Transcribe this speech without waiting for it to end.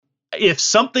if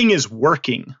something is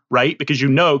working, right, because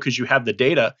you have the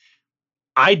data,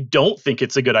 I don't think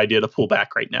it's a good idea to pull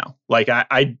back right now. Like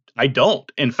I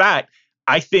don't. In fact,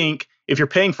 I think if you're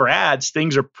paying for ads,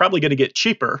 things are probably going to get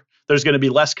cheaper. There's going to be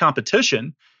less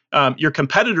competition. Your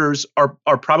competitors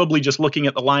are probably just looking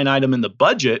at the line item in the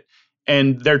budget,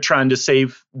 and they're trying to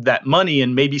save that money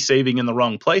and maybe saving in the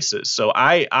wrong places. So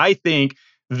I think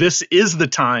this is the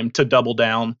time to double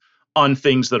down on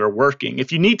things that are working.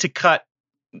 If you need to cut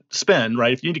spend,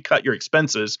 right? If you need to cut your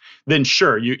expenses, then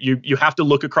sure, you have to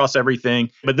look across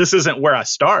everything. But this isn't where I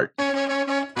start.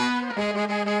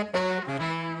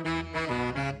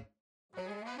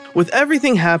 With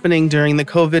everything happening during the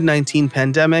COVID-19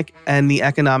 pandemic and the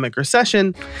economic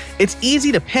recession, it's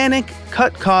easy to panic,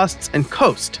 cut costs, and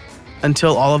coast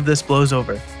until all of this blows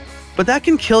over. But that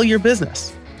can kill your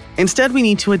business. Instead, we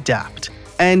need to adapt.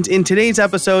 And in today's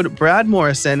episode, Brad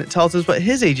Morrison tells us what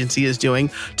his agency is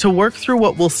doing to work through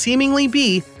what will seemingly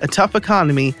be a tough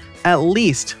economy, at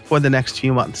least for the next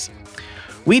few months.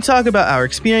 We talk about our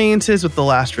experiences with the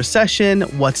last recession,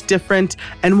 what's different,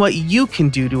 and what you can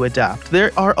do to adapt.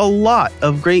 There are a lot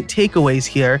of great takeaways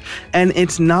here, and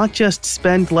it's not just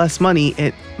spend less money.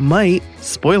 It might,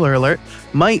 spoiler alert,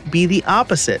 might be the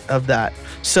opposite of that.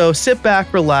 So sit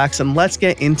back, relax, and let's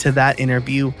get into that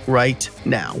interview right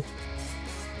now.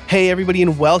 Hey, everybody,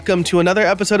 and welcome to another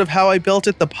episode of How I Built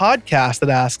It, the podcast that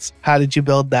asks, how did you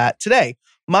build that? Today,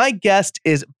 my guest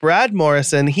is Brad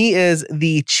Morrison. He is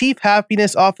the Chief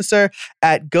Happiness Officer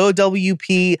at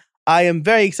GoWP. I am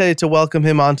very excited to welcome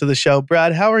him onto the show.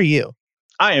 Brad, how are you?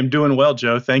 I am doing well,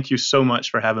 Joe. Thank you so much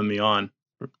for having me on.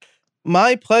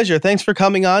 My pleasure. Thanks for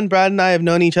coming on. Brad and I have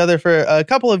known each other for a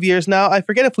couple of years now. I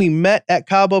forget if we met at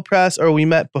Cabo Press or we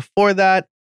met before that,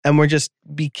 and we just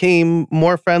became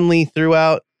more friendly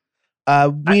throughout.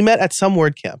 We met at some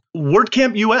WordCamp.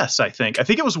 WordCamp US, I think. I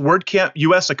think it was WordCamp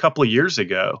US a couple of years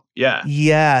ago. Yeah.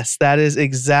 Yes, that is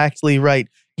exactly right.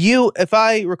 You, if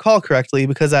I recall correctly,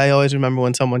 because I always remember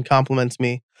when someone compliments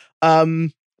me,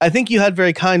 I think you had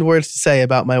very kind words to say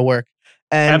about my work.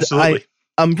 And absolutely.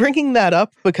 I'm bringing that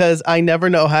up because I never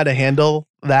know how to handle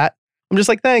that. I'm just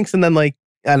like, thanks. And then I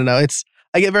don't know,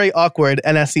 I get very awkward.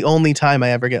 And that's the only time I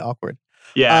ever get awkward.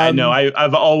 Yeah, I know.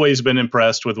 I've always been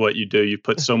impressed with what you do. You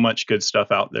put so much good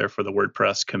stuff out there for the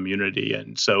WordPress community.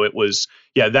 And so it was,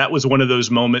 that was one of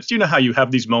those moments. You know how you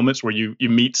have these moments where you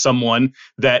meet someone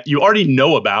that you already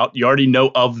know about, you already know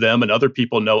of them, and other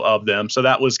people know of them. So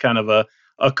that was kind of a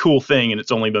cool thing. And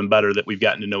it's only been better that we've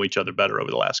gotten to know each other better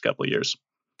over the last couple of years.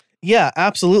 Yeah,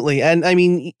 absolutely. And I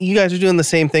mean, you guys are doing the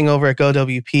same thing over at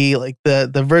GoWP. Like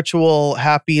the virtual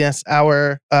happiness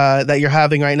hour that you're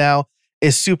having right now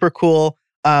is super cool.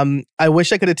 I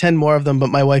wish I could attend more of them,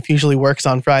 but my wife usually works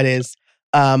on Fridays.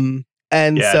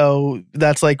 So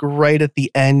that's like right at the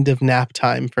end of nap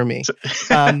time for me.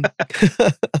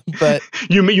 But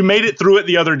you made it through it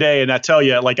the other day. And I tell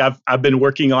you, like I've been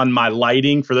working on my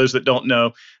lighting. For those that don't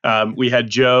know, we had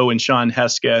Joe and Sean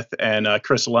Hesketh and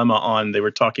Chris Lemma on. They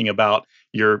were talking about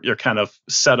your kind of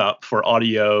setup for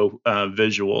audio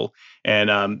visual.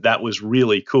 And that was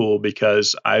really cool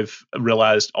because I've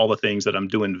realized all the things that I'm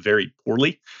doing very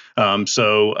poorly.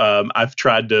 So I've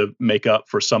tried to make up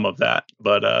for some of that,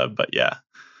 but yeah.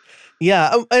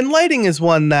 Yeah. And lighting is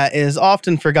one that is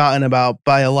often forgotten about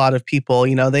by a lot of people.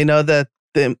 You know, they know that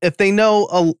if they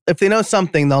know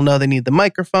something, they'll know they need the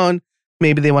microphone.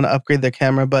 Maybe they want to upgrade their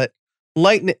camera, but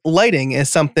lighting is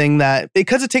something that,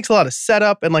 because it takes a lot of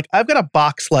setup, and like I've got a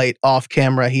box light off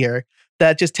camera here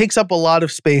that just takes up a lot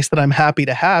of space that I'm happy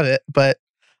to have it. But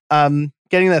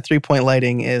getting that 3-point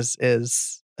lighting is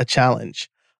a challenge.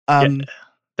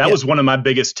 That was one of my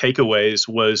biggest takeaways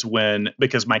was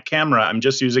because my camera, I'm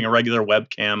just using a regular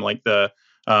webcam like the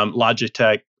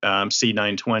Logitech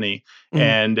C920.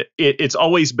 And it's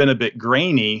always been a bit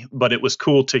grainy, but it was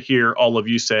cool to hear all of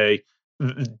you say,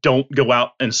 don't go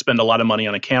out and spend a lot of money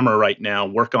on a camera right now.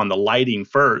 Work on the lighting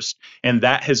first. And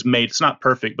that has it's not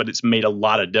perfect, but it's made a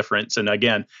lot of difference. And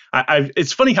again,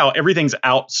 it's funny how everything's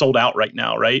sold out right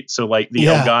now, right? So like the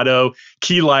Elgato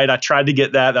key light, I tried to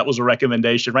get that. That was a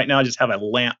recommendation. Right now, I just have a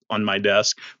lamp on my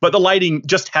desk. But the lighting,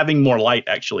 just having more light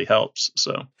actually helps.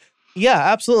 So. Yeah,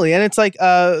 absolutely. And it's like,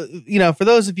 for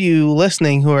those of you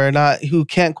listening who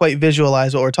can't quite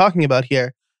visualize what we're talking about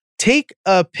here, take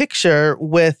a picture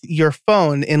with your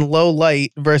phone in low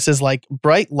light versus like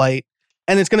bright light,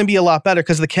 and it's going to be a lot better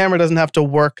because the camera doesn't have to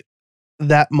work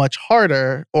that much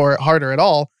harder or harder at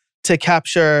all to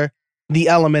capture the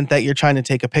element that you're trying to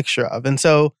take a picture of. And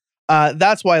so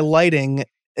that's why lighting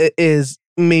is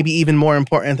maybe even more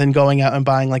important than going out and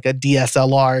buying like a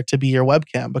DSLR to be your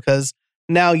webcam, because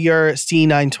now your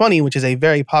C920, which is a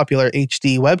very popular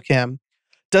HD webcam,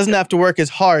 doesn't have to work as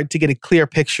hard to get a clear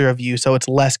picture of you, so it's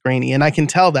less grainy. And I can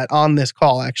tell that on this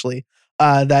call, actually,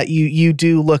 that you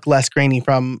do look less grainy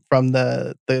from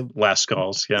the last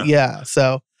calls. Yeah. Yeah.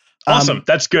 So awesome.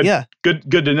 That's good. Yeah.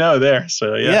 Good to know there.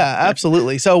 So yeah. Yeah,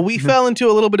 absolutely. So we fell into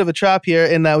a little bit of a trap here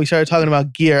in that we started talking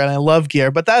about gear, and I love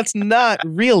gear, but that's not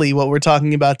really what we're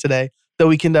talking about today, though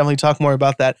we can definitely talk more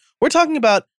about that. We're talking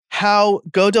about how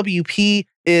GoWP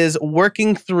is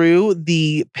working through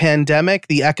the pandemic,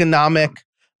 the economic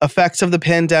effects of the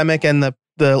pandemic, and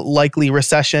the likely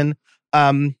recession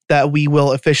that we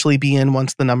will officially be in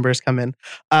once the numbers come in.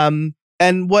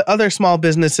 And what other small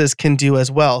businesses can do as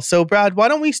well. So, Brad, why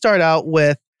don't we start out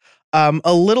with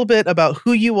a little bit about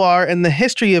who you are and the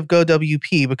history of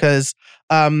GoWP, because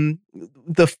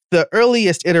the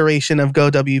earliest iteration of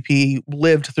GoWP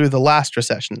lived through the last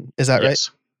recession. Is that right?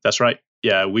 Yes, that's right.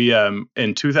 Yeah, we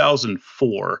in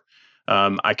 2004,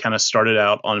 I kind of started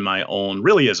out on my own,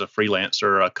 really as a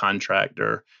freelancer, a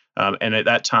contractor, and at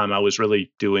that time I was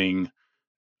really doing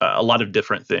a lot of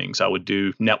different things. I would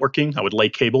do networking. I would lay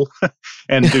cable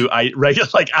and do regular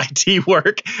like IT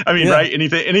work. I mean, right?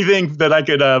 Anything that I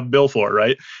could bill for,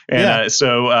 right? And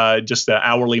so just the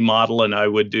hourly model, and I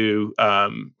would do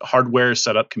hardware,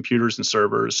 set up computers and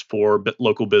servers for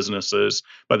local businesses,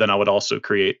 but then I would also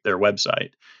create their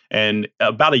website. And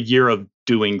about a year of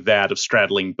doing that, of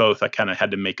straddling both, I kind of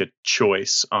had to make a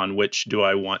choice on which do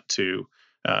I want to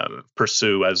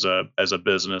pursue as a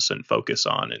business and focus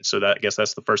on. And so that, I guess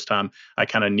that's the first time I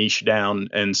kind of niched down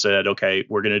and said, okay,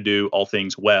 we're going to do all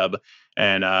things web.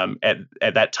 And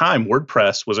at that time,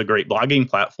 WordPress was a great blogging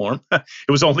platform. It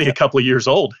was only a couple of years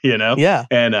old, you know? Yeah.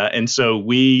 And so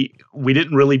we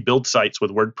didn't really build sites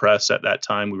with WordPress at that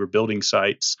time. We were building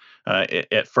sites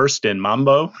at first in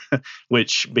Mambo,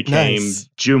 which became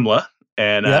Joomla.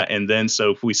 And then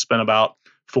so we spent about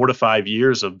 4 to 5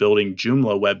 years of building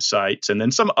Joomla websites, and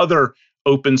then some other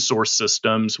open source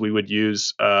systems. We would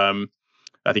use, I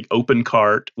think,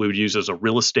 OpenCart. We would use as a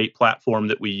real estate platform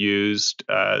that we used,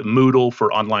 Moodle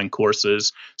for online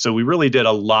courses. So we really did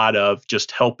a lot of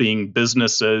just helping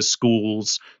businesses,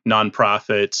 schools,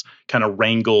 nonprofits kind of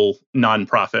wrangle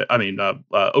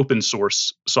open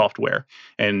source software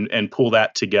and pull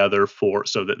that together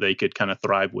so that they could kind of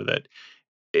thrive with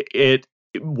it.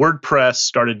 WordPress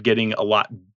started getting a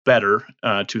lot better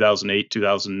 2008,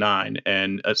 2009,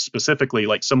 and specifically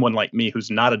like someone like me who's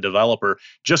not a developer,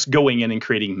 just going in and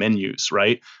creating menus,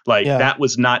 right? Like that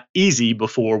was not easy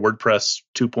before WordPress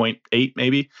 2.8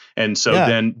 maybe. And so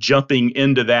then jumping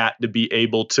into that to be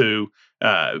able to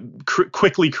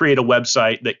quickly create a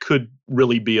website that could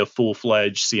really be a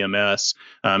full-fledged CMS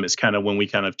is kind of when we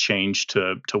kind of changed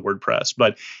to WordPress.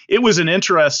 But it was an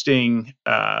interesting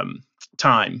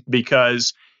time,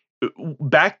 because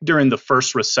back during the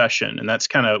first recession, and that's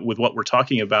kind of with what we're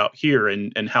talking about here,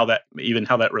 and how that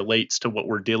relates to what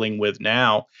we're dealing with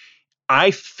now, I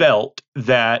felt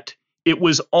that it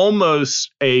was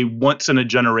almost a once in a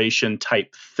generation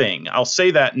type thing. I'll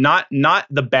say that not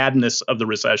the badness of the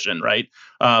recession, right?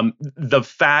 The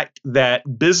fact that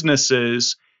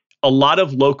businesses, a lot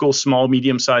of local small,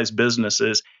 medium-sized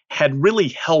businesses had really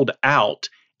held out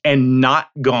and not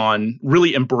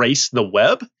really embraced the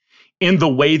web in the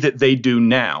way that they do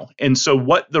now. And so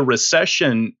what the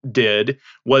recession did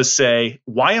was say,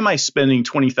 why am I spending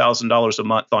 $20,000 a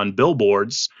month on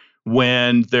billboards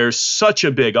when there's such a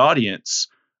big audience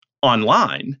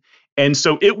online? And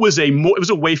so it was a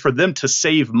way for them to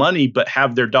save money, but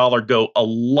have their dollar go a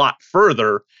lot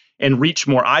further and reach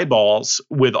more eyeballs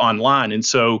with online. And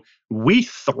so we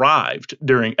thrived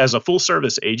as a full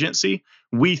service agency,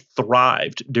 we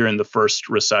thrived during the first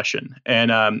recession.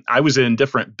 And I was in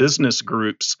different business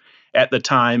groups at the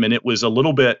time, and it was a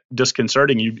little bit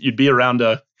disconcerting. You'd be around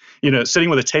sitting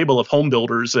with a table of home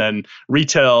builders and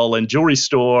retail and jewelry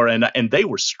store, and they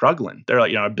were struggling. They're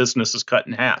like, our business is cut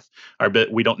in half.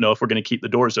 We don't know if we're going to keep the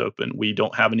doors open. We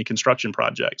don't have any construction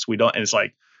projects. And it's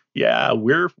like, yeah,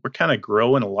 we're kind of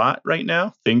growing a lot right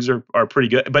now. Things are pretty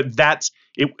good, but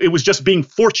it was just being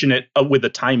fortunate with the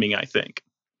timing, I think.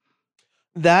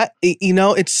 That,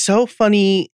 it's so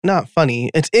funny, not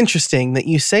funny. It's interesting that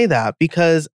you say that,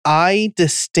 because I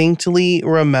distinctly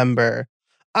remember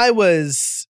I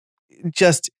was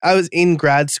in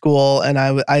grad school, and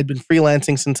I'd been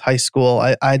freelancing since high school.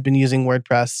 I'd been using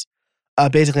WordPress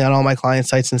basically on all my client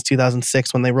sites since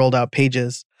 2006 when they rolled out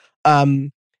Pages.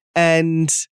 And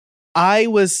I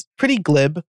was pretty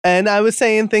glib, and I was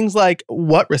saying things like,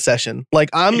 what recession? Like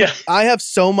I have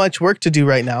so much work to do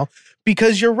right now,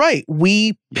 because you're right.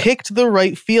 We picked the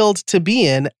right field to be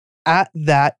in at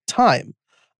that time.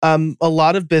 a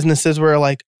lot of businesses were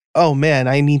like, oh man,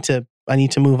 I need to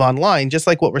move online. Just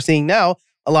like what we're seeing now,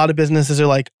 a lot of businesses are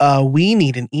like, we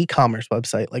need an e-commerce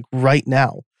website like right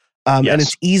now. And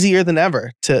it's easier than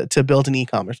ever to build an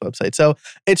e-commerce website. So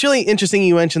it's really interesting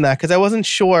you mentioned that, because I wasn't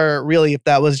sure really if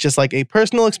that was just like a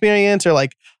personal experience or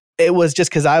like it was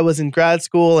just because I was in grad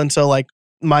school. And so like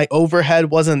my overhead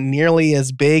wasn't nearly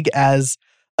as big as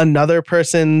another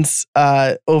person's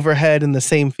overhead in the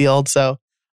same field. So,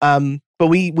 but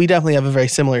we definitely have a very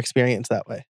similar experience that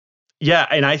way. Yeah,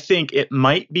 and I think it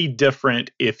might be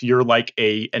different if you're like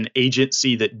an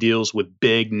agency that deals with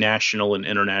big national and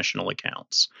international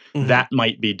accounts. Mm-hmm. That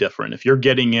might be different. If you're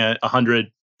getting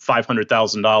 $100,000,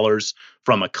 $500,000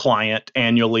 from a client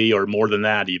annually, or more than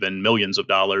that, even millions of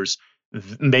dollars,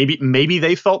 maybe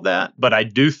they felt that. But I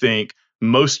do think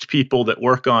most people that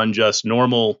work on just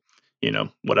normal,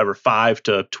 whatever, $5,000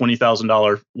 to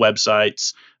 $20,000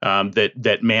 websites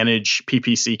that manage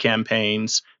PPC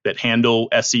campaigns, that handle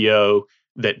SEO,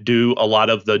 that do a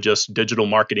lot of the just digital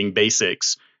marketing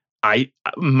basics.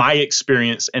 My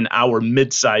experience in our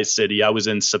mid-sized city, I was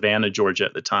in Savannah, Georgia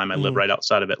at the time. I live right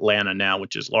outside of Atlanta now,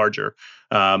 which is larger.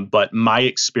 But my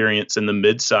experience in the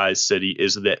mid-sized city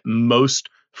is that most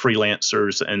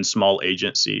freelancers and small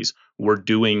agencies were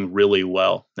doing really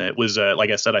well. It was,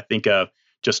 like I said, I think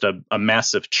just a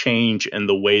massive change in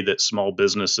the way that small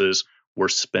businesses were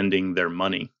spending their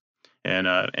money.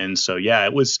 And so, yeah,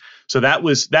 that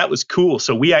was cool.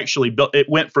 So we actually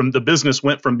the business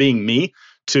went from being me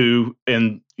to,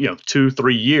 in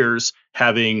 2-3 years,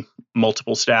 having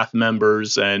multiple staff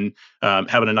members and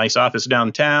having a nice office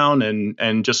downtown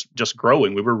and just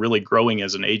growing. We were really growing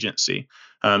as an agency.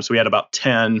 So we had about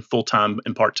 10 full-time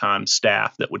and part-time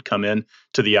staff that would come in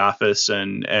to the office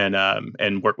and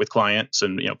work with clients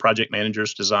and, project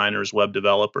managers, designers, web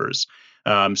developers.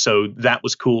 So that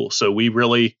was cool. So we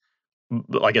really,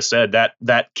 like I said,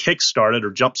 that kick-started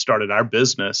or jump-started our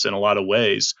business in a lot of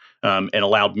ways, and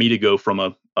allowed me to go from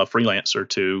a freelancer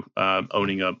to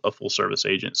owning a full-service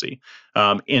agency.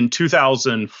 In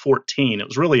 2014, it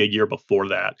was really a year before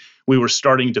that, we were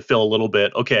starting to feel a little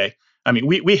bit, okay, I mean,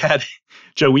 we had,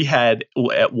 Joe,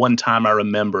 at one time, I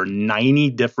remember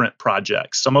 90 different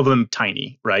projects, some of them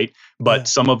tiny, right? But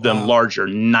some of them larger,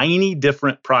 90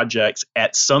 different projects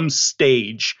at some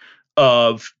stage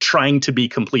of trying to be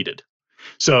completed.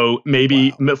 So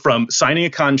maybe from signing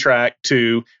a contract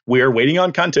to we're waiting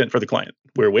on content for the client.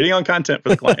 We're waiting on content for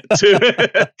the client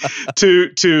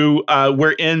to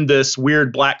we're in this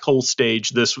weird black hole stage,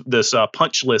 this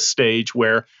punch list stage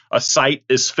where a site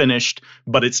is finished,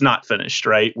 but it's not finished,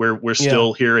 right? We're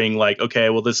still hearing like, okay,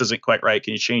 well, this isn't quite right.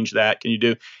 Can you change that? Can you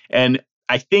do? And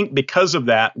I think because of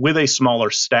that, with a smaller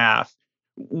staff,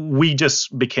 we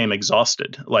just became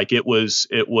exhausted. Like it was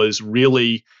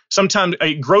really, sometimes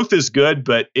growth is good,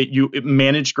 but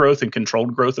managed growth and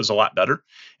controlled growth is a lot better.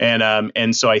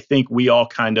 And so I think we all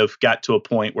kind of got to a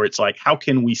point where it's like, how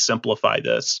can we simplify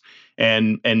this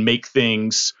and make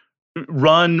things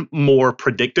run more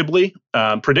predictably?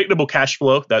 Predictable cash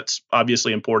flow, that's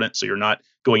obviously important. So you're not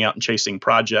going out and chasing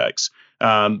projects,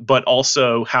 but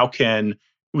also how can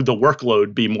the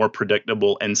workload be more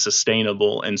predictable and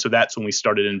sustainable? And so that's when we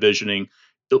started envisioning,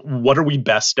 what are we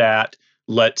best at?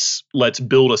 Let's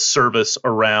build a service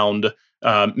around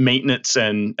maintenance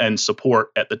and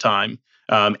support at the time,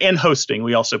 and hosting.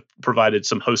 We also provided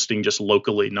some hosting just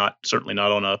locally, certainly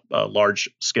not on a large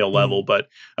scale level, but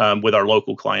with our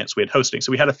local clients, we had hosting.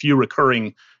 So we had a few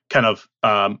recurring kind of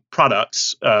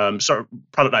products,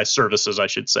 productized services, I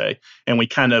should say, and we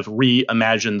kind of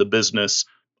reimagined the business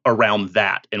around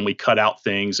that, and we cut out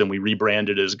things and we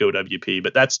rebranded as GoWP.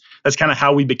 But that's kind of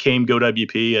how we became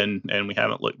GoWP, and we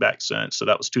haven't looked back since. So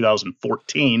that was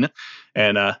 2014,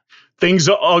 and things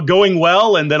are going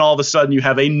well, and then all of a sudden you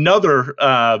have another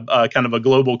kind of a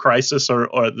global crisis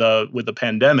with the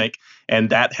pandemic, and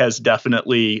that has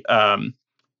definitely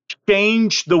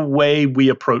changed the way we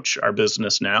approach our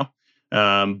business now.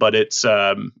 But it's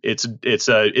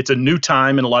a new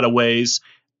time in a lot of ways.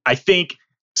 I think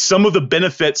some of the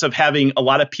benefits of having a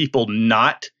lot of people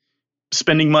not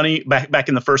spending money back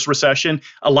in the first recession,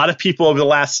 a lot of people over the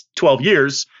last 12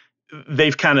 years,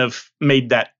 they've kind of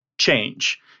made that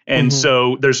change. And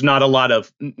so there's not a lot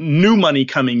of new money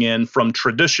coming in from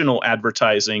traditional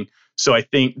advertising. So I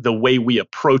think the way we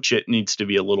approach it needs to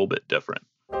be a little bit different.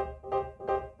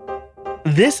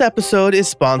 This episode is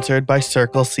sponsored by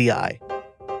Circle CI.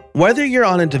 Whether you're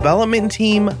on a development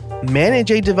team,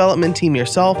 manage a development team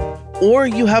yourself, or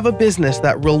you have a business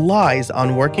that relies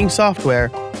on working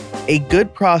software, a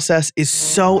good process is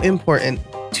so important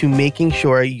to making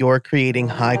sure you're creating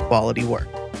high-quality work.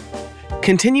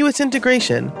 Continuous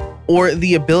integration, or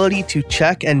the ability to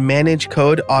check and manage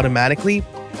code automatically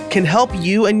can help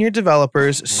you and your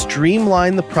developers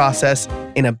streamline the process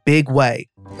in a big way.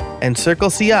 And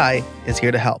Circle CI is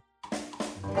here to help.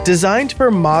 Designed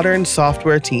for modern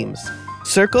software teams,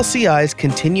 Circle CI's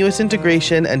continuous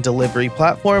integration and delivery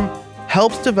platform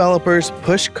helps developers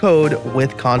push code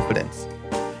with confidence.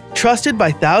 Trusted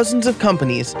by thousands of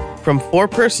companies, from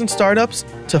 4-person startups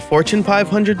to Fortune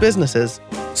 500 businesses,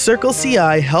 Circle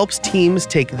CI helps teams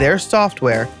take their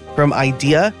software from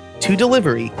idea to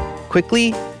delivery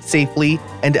quickly, safely,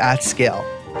 and at scale.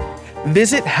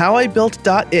 Visit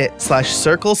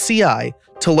howibuilt.it/CircleCI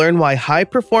to learn why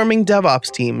high-performing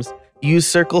DevOps teams use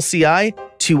Circle CI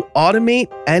to automate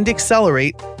and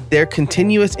accelerate their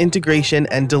continuous integration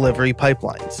and delivery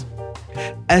pipelines.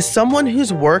 As someone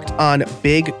who's worked on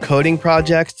big coding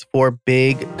projects for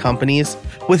big companies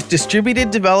with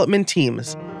distributed development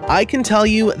teams, I can tell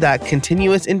you that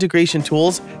continuous integration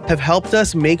tools have helped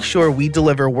us make sure we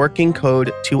deliver working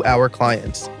code to our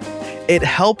clients. It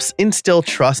helps instill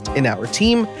trust in our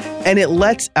team, and it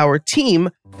lets our team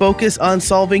focus on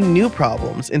solving new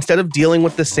problems instead of dealing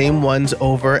with the same ones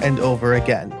over and over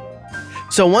again.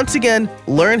 So once again,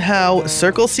 learn how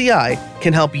Circle CI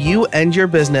can help you and your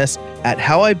business at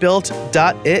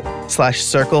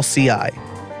howibuilt.it/CircleCI.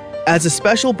 As a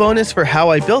special bonus for How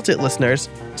I Built It listeners,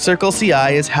 Circle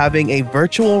CI is having a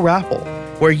virtual raffle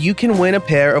where you can win a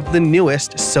pair of the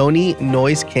newest Sony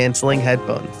noise-canceling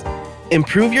headphones.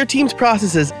 Improve your team's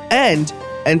processes and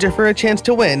enter for a chance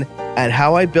to win at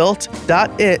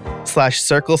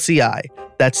howibuilt.it/CircleCI.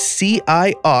 That's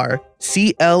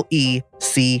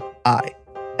CIRCLECI.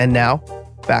 And now,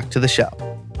 back to the show.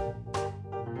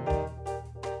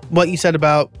 What you said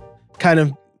about kind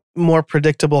of more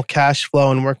predictable cash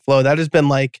flow and workflow, that has been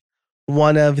like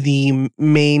one of the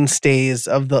mainstays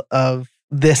of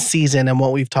this season and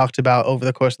what we've talked about over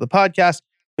the course of the podcast.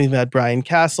 We've had Brian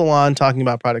Castle on talking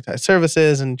about productized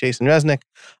services and Jason Resnick.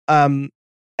 And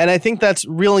I think that's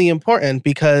really important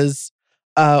because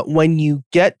when you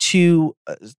get to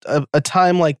a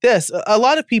time like this, a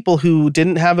lot of people who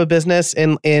didn't have a business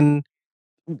in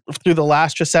through the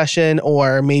last recession,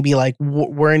 or maybe like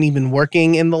weren't even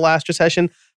working in the last recession.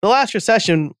 The last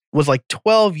recession was like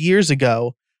 12 years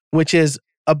ago, which is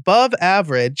above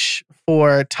average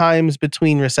for times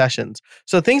between recessions.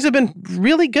 So things have been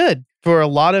really good for a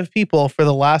lot of people for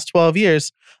the last 12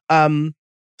 years.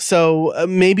 So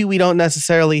maybe we don't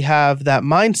necessarily have that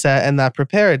mindset and that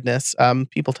preparedness.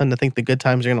 People tend to think the good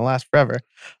times are going to last forever.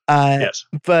 Yes.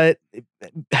 But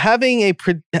having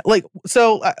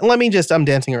let me just, I'm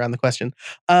dancing around the question.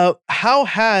 How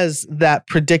has that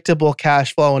predictable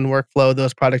cash flow and workflow,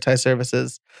 those productized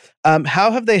services,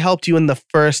 how have they helped you in the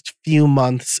first few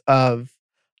months of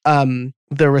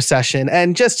the recession?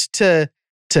 And just to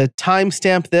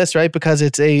timestamp this, right? Because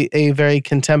it's a very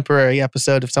contemporary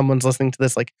episode. If someone's listening to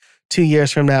this like 2 years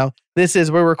from now,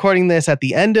 we're recording this at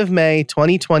the end of May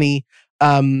 2020.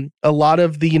 A lot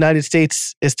of the United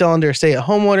States is still under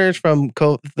stay-at-home orders from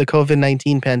the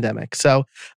COVID-19 pandemic. So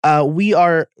we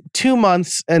are 2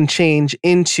 months and change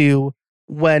into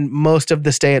when most of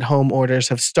the stay-at-home orders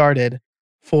have started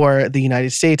for the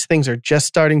United States. Things are just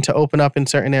starting to open up in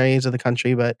certain areas of the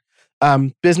country, but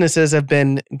businesses have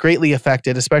been greatly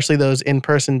affected, especially those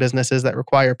in-person businesses that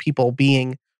require people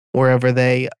being wherever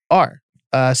they are.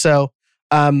 So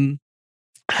how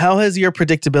has your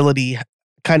predictability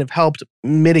kind of helped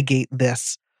mitigate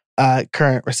this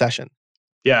current recession?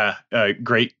 Yeah,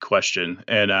 great question.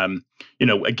 And,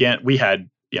 again, we had,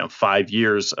 5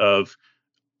 years of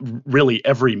really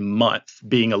every month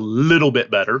being a little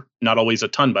bit better, not always a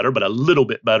ton better, but a little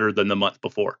bit better than the month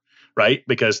before. Right?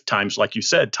 Because times, like you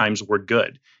said, times were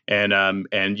good. And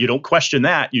you don't question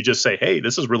that. You just say, hey,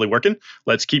 this is really working.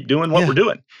 Let's keep doing what we're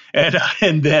doing.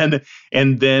 And then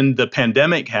the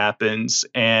pandemic happens,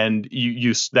 and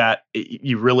you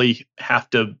really have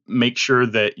to make sure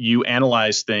that you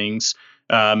analyze things,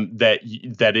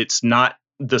 that it's not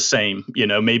the same.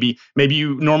 Maybe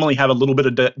you normally have a little bit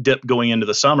of dip going into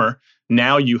the summer.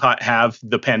 Now you have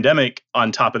the pandemic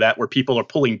on top of that, where people are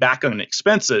pulling back on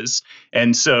expenses.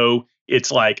 And so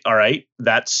it's like, all right,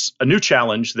 that's a new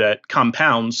challenge that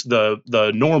compounds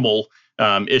the normal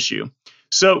issue.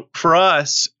 So for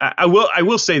us, I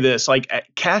will say this, like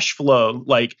cash flow,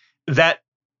 like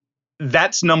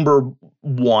that's number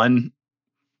one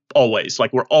always.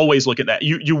 Like we're always looking at that.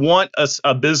 You want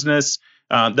a business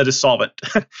that is solvent.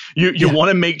 You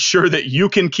want to make sure that you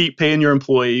can keep paying your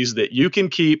employees, that you can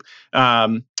keep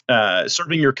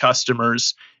serving your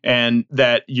customers, and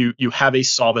that you have a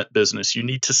solvent business. You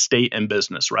need to stay in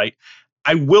business, right?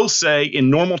 I will say in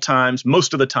normal times,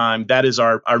 most of the time, that is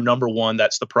our number one.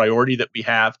 That's the priority that we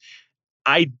have.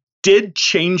 I did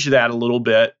change that a little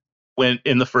bit when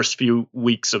in the first few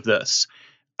weeks of this.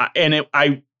 And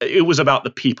it was about the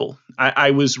people.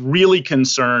 I was really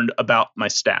concerned about my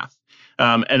staff,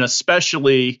 and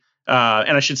especially,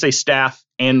 and I should say staff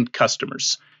and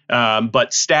customers,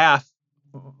 but staff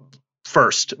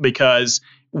first, because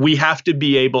we have to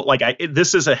be able,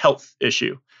 this is a health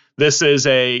issue. This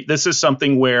is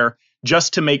something where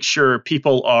just to make sure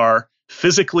people are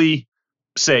physically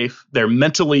safe, they're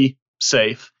mentally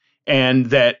safe, and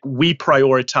that we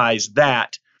prioritize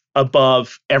that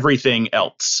above everything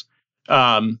else.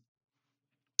 And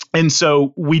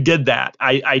so we did that.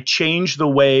 I changed the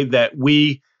way that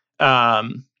we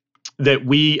have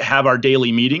our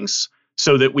daily meetings,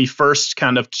 so that we first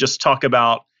kind of just talk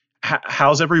about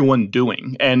how's everyone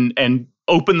doing, and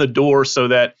open the door so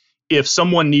that if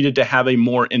someone needed to have a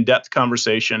more in-depth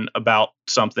conversation about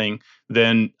something,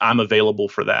 then I'm available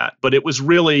for that. But it was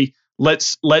really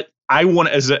I want,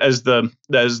 as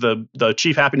the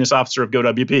chief happiness officer of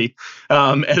GoWP,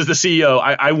 as the CEO,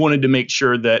 I wanted to make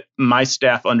sure that my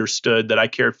staff understood that I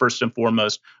cared first and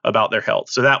foremost about their health.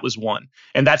 So that was one,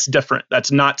 and that's different.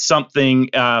 That's not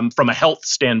something from a health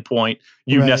standpoint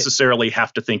you necessarily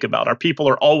have to think about. Our people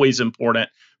are always important,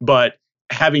 but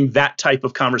having that type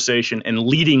of conversation and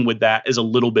leading with that is a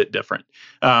little bit different.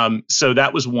 So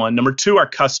that was one. Number two, our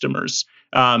customers.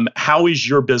 How is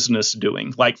your business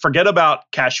doing? Like, forget about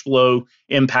cash flow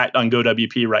impact on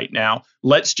GoWP right now.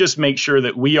 Let's just make sure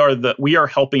that we are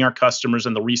helping our customers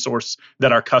and the resource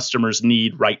that our customers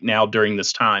need right now during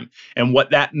this time. And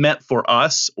what that meant for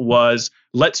us was,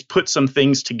 let's put some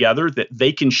things together that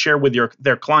they can share with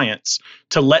their clients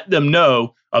to let them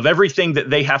know of everything that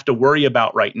they have to worry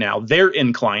about right now. Their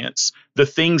end clients, the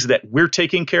things that we're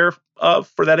taking care of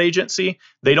for that agency,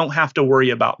 they don't have to worry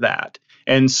about that.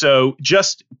 And so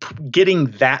just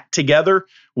getting that together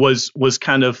was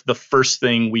kind of the first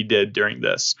thing we did during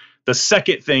this. The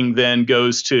second thing then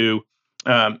goes to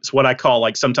it's what I call,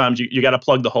 like, sometimes you got to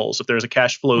plug the holes. If there's a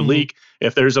cash flow leak,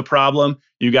 if there's a problem,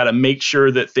 you got to make sure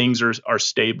that things are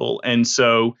stable. And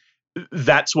so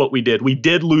that's what we did. We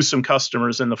did lose some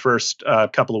customers in the first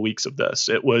couple of weeks of this.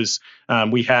 It was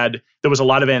there was a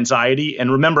lot of anxiety.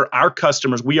 And remember, our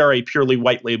customers, we are a purely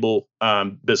white label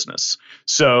business.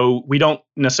 So we don't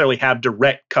necessarily have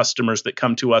direct customers that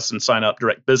come to us and sign up,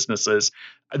 direct businesses.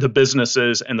 The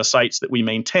businesses and the sites that we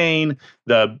maintain,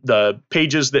 the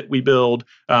pages that we build,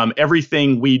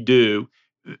 everything we do,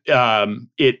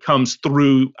 it comes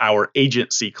through our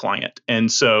agency client.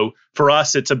 And so for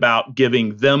us, it's about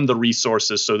giving them the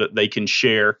resources so that they can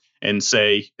share and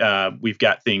say, we've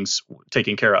got things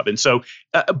taken care of. And so,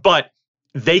 but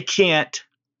they can't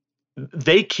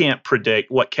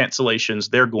predict what cancellations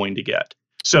they're going to get.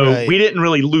 So we didn't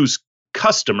really lose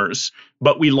customers,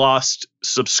 but we lost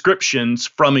subscriptions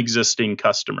from existing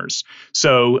customers.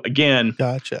 So again,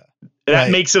 gotcha.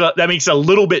 That makes it a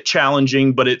little bit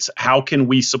challenging, but it's how can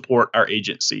we support our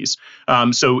agencies?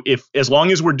 So as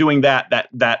long as we're doing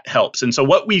that helps. And so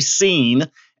what we've seen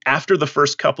after the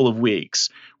first couple of weeks,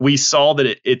 we saw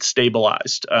that it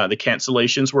stabilized. The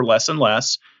cancellations were less and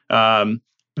less. The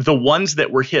ones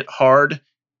that were hit hard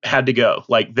had to go.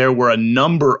 Like, there were a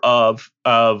number of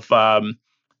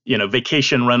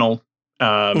vacation rental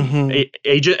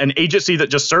an agency that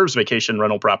just serves vacation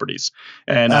rental properties,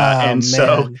 and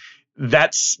so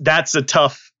that's a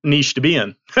tough niche to be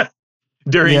in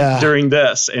during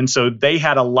this. And so they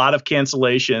had a lot of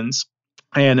cancellations,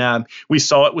 and we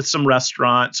saw it with some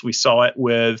restaurants. We saw it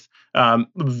with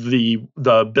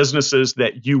the businesses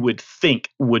that you would think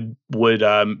would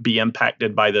be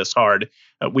impacted by this hard.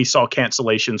 We saw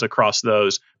cancellations across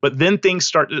those, but then things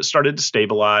started to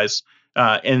stabilize.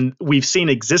 And we've seen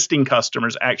existing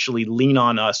customers actually lean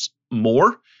on us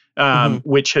more,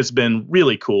 which has been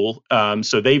really cool.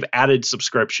 So they've added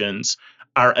subscriptions.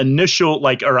 Our initial,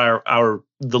 the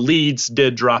leads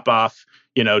did drop off.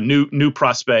 New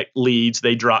prospect leads,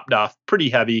 they dropped off pretty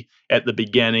heavy at the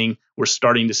beginning. We're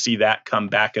starting to see that come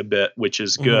back a bit, which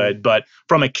is good. But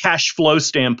from a cash flow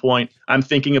standpoint, I'm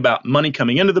thinking about money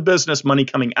coming into the business, money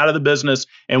coming out of the business,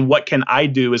 and what can I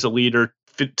do as a leader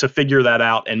to figure that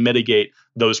out and mitigate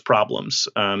those problems.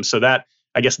 So that,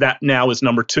 I guess, that now is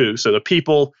number two. So the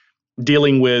people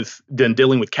dealing with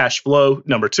cash flow,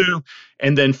 number two.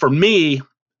 And then for me,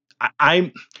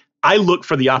 I look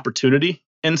for the opportunity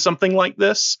in something like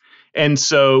this. And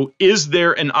so is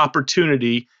there an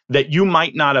opportunity that you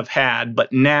might not have had,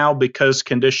 but now because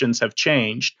conditions have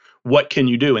changed, what can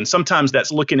you do? And sometimes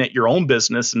that's looking at your own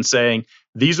business and saying,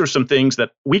 these are some things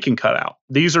that we can cut out.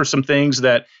 These are some things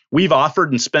that we've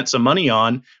offered and spent some money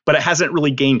on, but it hasn't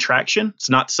really gained traction. It's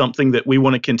not something that we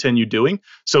want to continue doing.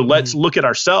 So let's look at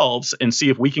ourselves and see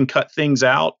if we can cut things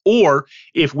out, or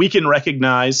if we can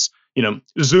recognize,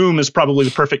 Zoom is probably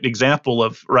the perfect example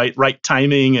of right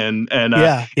timing and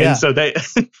so they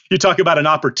you talk about an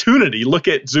opportunity. Look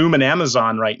at Zoom and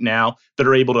Amazon right now that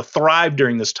are able to thrive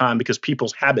during this time because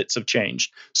people's habits have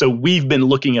changed. So we've been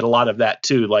looking at a lot of that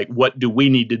too, like what do we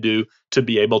need to do to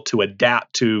be able to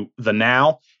adapt to the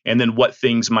now, and then what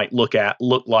things might look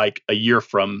like a year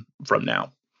from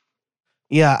now.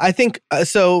 Yeah, I think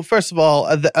so. First of all,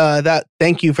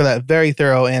 thank you for that very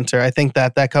thorough answer. I think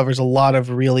that covers a lot of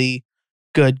really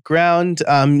good ground.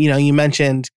 You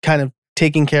mentioned kind of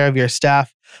taking care of your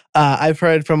staff. I've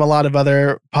heard from a lot of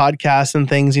other podcasts and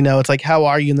things. It's like, how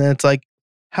are you? And then it's like,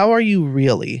 how are you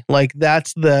really? Like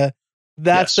that's the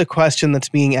question that's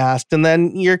being asked. And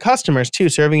then your customers too,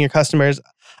 serving your customers.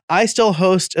 I still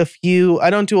host a few. I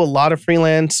don't do a lot of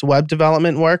freelance web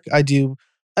development work. I do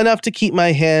enough to keep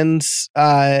my hands,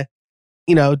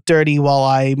 dirty while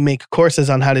I make courses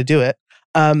on how to do it.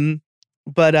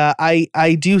 But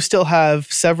I do still have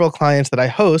several clients that I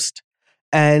host,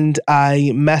 and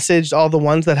I messaged all the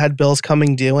ones that had bills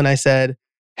coming due, and I said,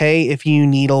 hey, if you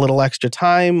need a little extra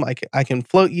time, like I can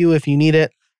float you if you need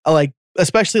it.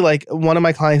 Especially one of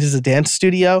my clients is a dance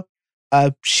studio.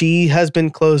 She has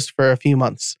been closed for a few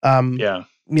months. So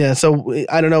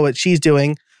I don't know what she's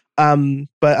doing.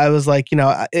 But I was like,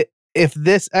 if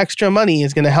this extra money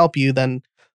is going to help you, then,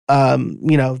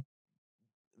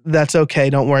 that's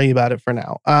okay. Don't worry about it for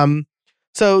now.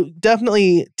 So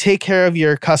definitely take care of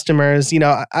your customers.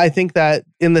 I think that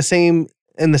in the same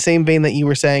vein that you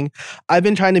were saying, I've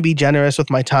been trying to be generous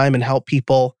with my time and help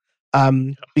people,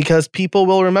 because people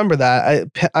will remember that.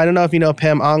 I don't know if you know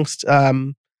Pam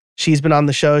Angst. She's been on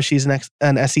the show. She's an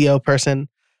SEO person.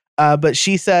 But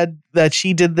she said that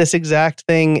she did this exact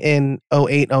thing in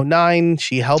 2008, 2009.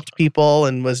 She helped people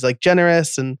and was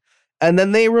generous. And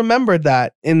then they remembered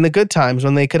that in the good times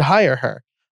when they could hire her.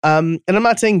 And I'm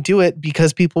not saying do it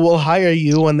because people will hire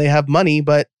you when they have money,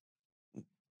 but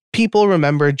people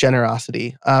remember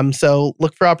generosity. So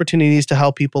look for opportunities to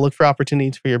help people. Look for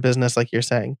opportunities for your business, like you're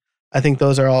saying. I think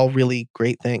those are all really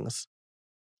great things.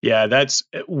 Yeah, that's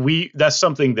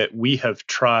something that we have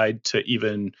tried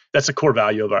to that's a core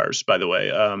value of ours, by the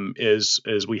way, is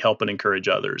we help and encourage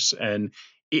others, and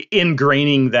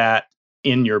ingraining that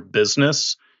in your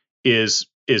business is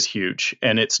huge.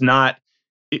 And it's not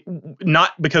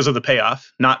because of the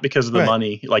payoff, not because of the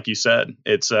money, like you said.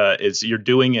 It's you're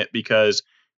doing it because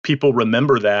people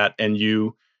remember that, and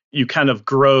you kind of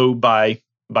grow by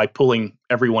pulling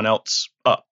everyone else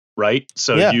up. Right.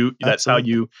 So that's how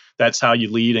you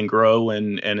lead and grow.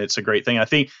 And it's a great thing. I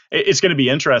think it's going to be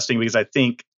interesting because I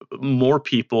think more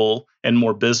people and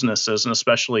more businesses, and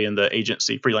especially in the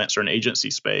freelancer and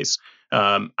agency space,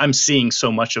 I'm seeing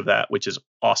so much of that, which is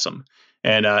awesome.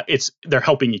 And they're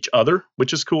helping each other,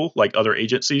 which is cool, like other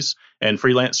agencies and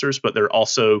freelancers, but they're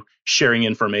also sharing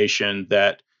information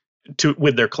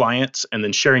with their clients, and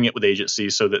then sharing it with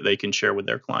agencies so that they can share with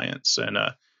their clients. And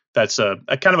that's a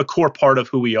kind of a core part of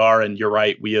who we are. And you're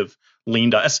right, we have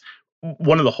leaned on. That's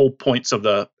one of the whole points of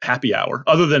the happy hour,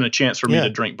 other than a chance for me to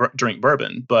drink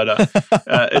bourbon. But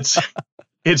it's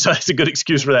a good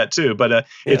excuse for that too. But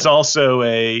it's also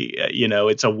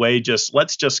it's a way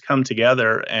let's just come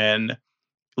together, and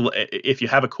if you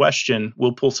have a question,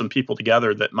 we'll pull some people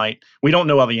together we don't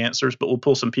know all the answers, but we'll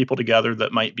pull some people together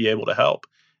that might be able to help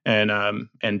and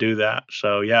do that.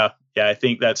 So yeah, I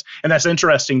think that's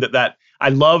interesting that I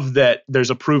love that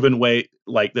there's a proven way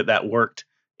that worked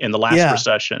in the last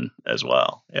recession as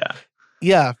well.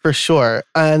 Yeah, for sure.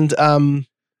 And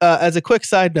as a quick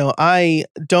side note, I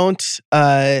don't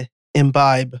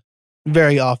imbibe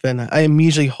very often. I am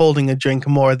usually holding a drink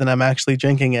more than I'm actually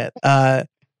drinking it.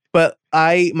 But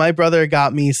my brother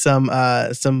got me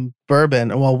some bourbon,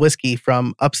 whiskey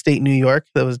from upstate New York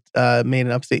that was made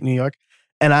in upstate New York,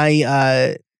 and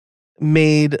I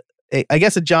made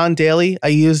a John Daly. I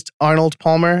used Arnold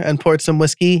Palmer and poured some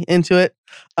whiskey into it.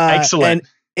 Excellent. And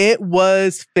it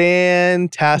was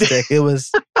fantastic. It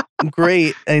was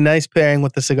great. A nice pairing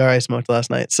with the cigar I smoked last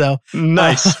night. So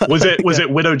nice. Was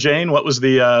it Widow Jane? What was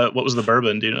the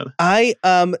bourbon? Do you know?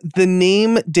 The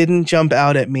name didn't jump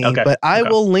out at me, but I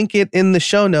will link it in the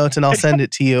show notes, and I'll send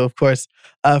it to you. Of course,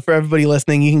 for everybody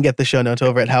listening, you can get the show notes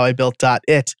over at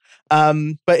howibuilt.it.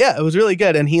 But yeah, it was really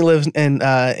good. And he lives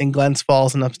in Glens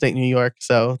Falls in upstate New York.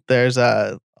 So there's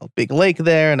a big lake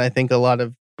there, and I think a lot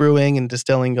of brewing and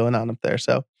distilling going on up there.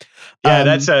 So yeah,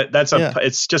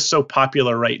 it's just so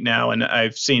popular right now. And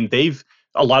I've seen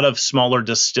a lot of smaller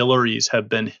distilleries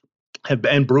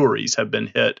and breweries have been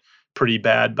hit pretty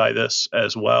bad by this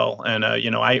as well. And,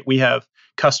 we have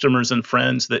customers and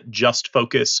friends that just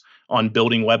focus on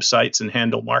building websites and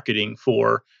handle marketing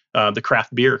for the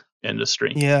craft beer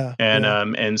industry. Yeah.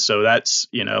 And so that's,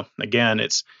 again,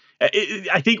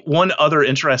 I think one other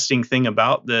interesting thing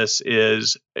about this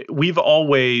is we've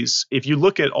always, if you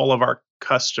look at all of our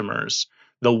customers,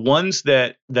 the ones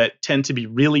that tend to be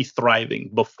really thriving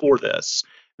before this,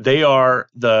 they are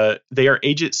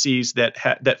agencies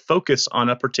that focus on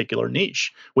a particular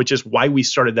niche, which is why we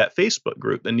started that Facebook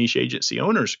group, the Niche Agency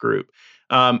Owners Group.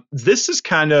 This has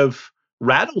kind of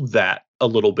rattled that a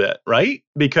little bit, right?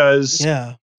 Because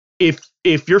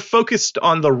if you're focused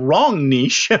on the wrong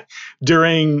niche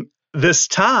during this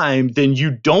time, then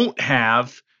you don't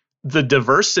have the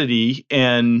diversity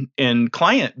in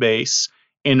client base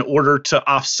in order to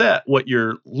offset what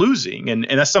you're losing. And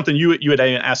that's something you had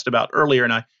asked about earlier,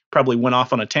 and I probably went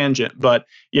off on a tangent, but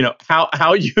how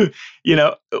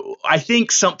I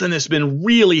think something that's been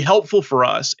really helpful for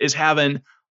us is having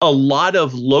a lot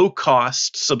of low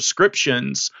cost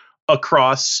subscriptions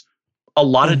across a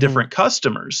lot of different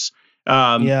customers.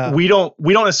 We don't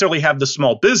necessarily have the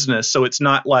small business, so it's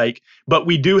not like, but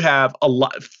we do have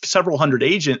several hundred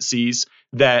agencies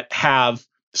that have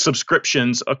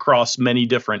subscriptions across many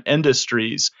different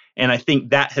industries. And I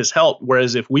think that has helped.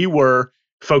 Whereas if we were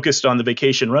focused on the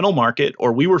vacation rental market,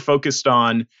 or we were focused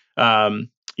on, I've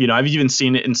even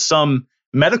seen it in some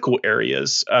medical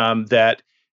areas that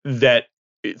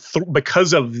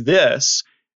because of this,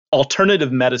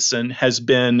 alternative medicine has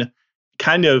been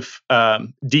kind of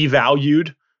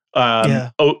devalued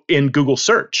in Google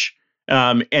search.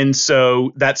 And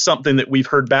so that's something that we've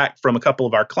heard back from a couple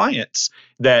of our clients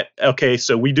that, okay,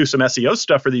 so we do some SEO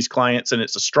stuff for these clients and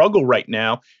it's a struggle right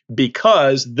now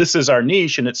because this is our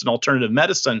niche and it's an alternative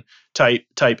medicine type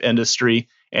industry.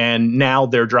 And now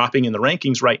they're dropping in the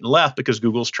rankings right and left because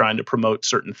Google's trying to promote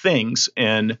certain things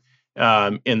in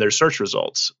their search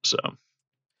results. So.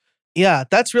 Yeah,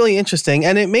 that's really interesting.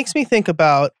 And it makes me think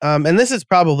about, and this is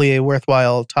probably a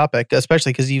worthwhile topic,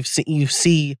 especially because you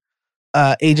see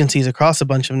agencies across a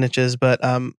bunch of niches. But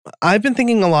I've been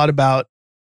thinking a lot about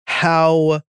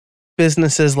how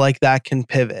businesses like that can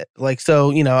pivot. Like,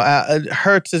 so,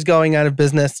 Hertz is going out of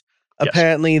business. Yes.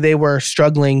 Apparently, they were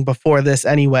struggling before this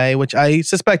anyway, which I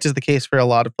suspect is the case for a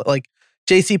lot of, like,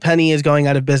 JCPenney is going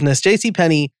out of business.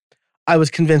 JCPenney, I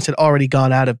was convinced had already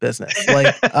gone out of business.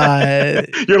 Like,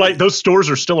 you're like, those stores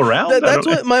are still around? That's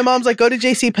what my mom's like, go to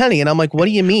JCPenney. And I'm like, what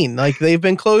do you mean? Like, they've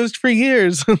been closed for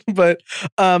years. But,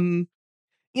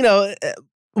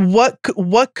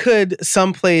 what could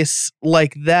someplace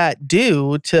like that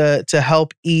do to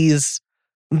help ease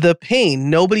the pain?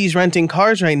 Nobody's renting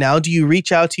cars right now. Do you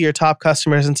reach out to your top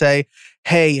customers and say,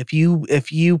 hey, if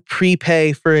you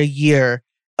prepay for a year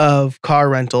of car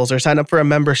rentals or sign up for a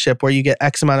membership where you get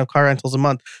X amount of car rentals a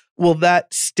month, will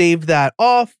that stave that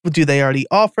off? Do they already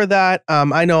offer that?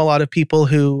 I know a lot of people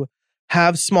who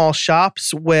have small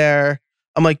shops where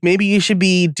I'm like, maybe you should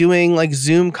be doing like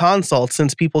Zoom consults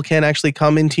since people can't actually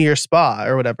come into your spa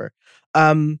or whatever.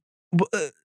 And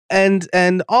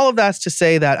all of that's to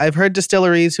say that I've heard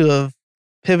distilleries who have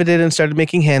pivoted and started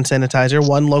making hand sanitizer,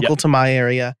 one local to my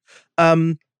area.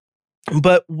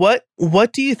 But what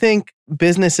do you think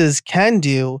businesses can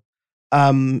do,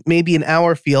 maybe in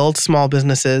our field, small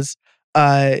businesses,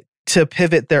 to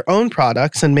pivot their own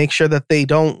products and make sure that they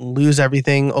don't lose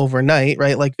everything overnight,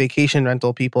 right? Like vacation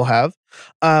rental people have.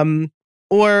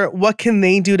 Or what can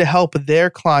they do to help their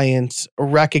clients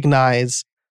recognize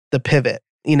the pivot,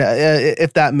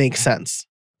 if that makes sense?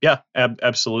 Yeah,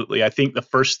 absolutely. I think the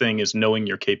first thing is knowing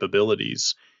your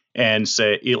capabilities and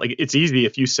say, like, it's easy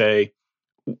if you say,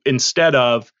 instead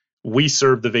of we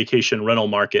serve the vacation rental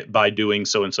market by doing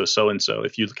so-and-so, so-and-so,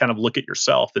 if you kind of look at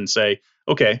yourself and say,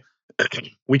 okay,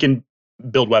 we can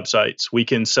build websites, we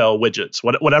can sell widgets,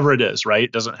 whatever it is, right?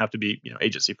 It doesn't have to be,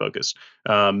 agency focused.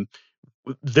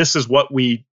 This is what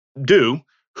we do.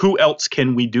 Who else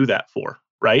can we do that for?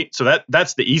 Right. So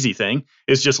that's the easy thing,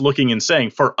 is just looking and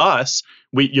saying, for us,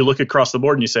 you look across the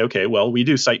board and you say, okay, well, we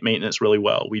do site maintenance really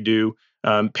well. We do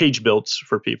page builds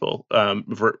for people,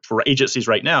 for agencies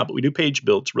right now, but we do page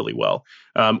builds really well.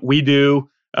 We do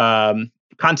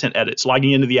content edits,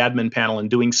 logging into the admin panel and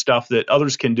doing stuff that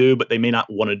others can do, but they may not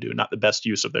want to do, not the best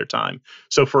use of their time.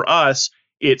 So for us,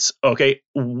 it's okay,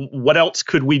 what else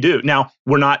could we do? Now,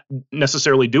 we're not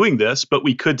necessarily doing this, but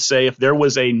we could say if there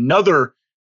was another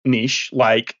niche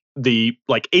like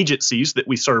agencies that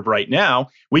we serve right now,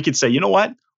 we could say, you know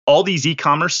what? all these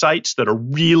e-commerce sites that are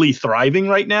really thriving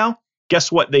right now,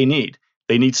 guess what they need?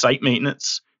 They need site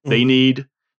maintenance. They need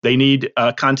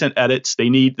content edits. They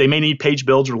may need page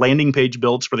builds or landing page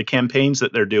builds for the campaigns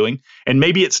that they're doing. And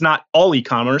maybe it's not all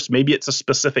e-commerce. Maybe it's a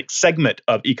specific segment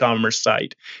of e-commerce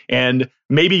site. And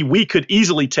maybe we could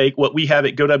easily take what we have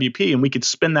at GoWP and we could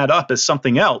spin that up as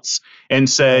something else and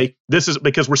say, this is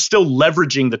because we're still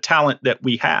leveraging the talent that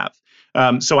we have.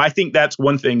 So I think that's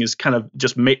one thing, is kind of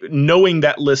just knowing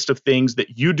that list of things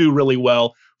that you do really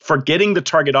well, forgetting the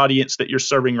target audience that you're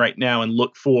serving right now, and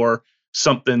look for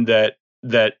something that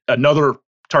another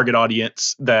target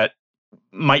audience that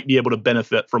might be able to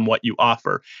benefit from what you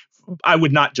offer. I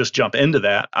would not just jump into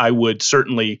that. I would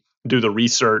certainly do the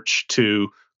research to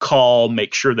call,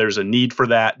 make sure there's a need for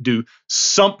that, do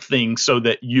something so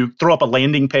that you throw up a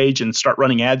landing page and start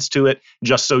running ads to it,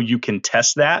 just so you can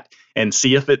test that and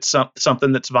see if it's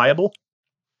something that's viable.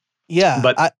 Yeah.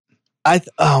 But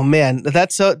oh man,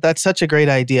 that's such a great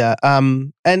idea.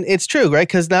 And it's true, right?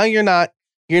 Because now you're not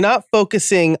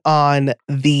focusing on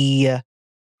the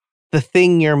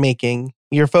thing you're making.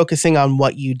 You're focusing on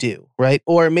what you do, right?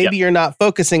 Or maybe you're not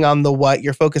focusing on the what,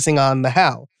 you're focusing on the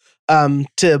how,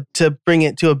 to bring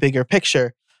it to a bigger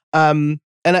picture. And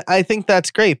I think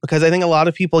that's great, because I think a lot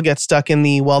of people get stuck in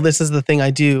well, this is the thing I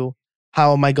do.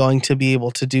 How am I going to be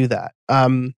able to do that?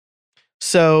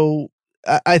 So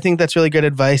I think that's really good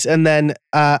advice. And then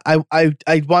I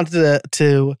wanted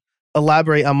to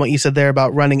elaborate on what you said there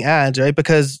about running ads, right?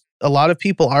 Because a lot of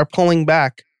people are pulling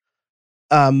back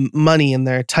money, and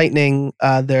they're tightening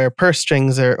their purse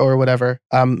strings or whatever.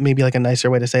 Maybe like a nicer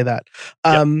way to say that.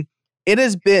 It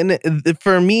has been,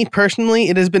 for me personally,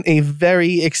 it has been a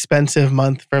very expensive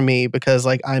month for me, because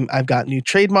like I've got new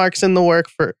trademarks in the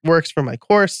works for my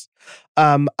course.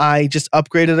 I just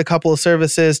upgraded a couple of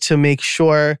services to make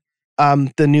sure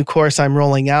the new course I'm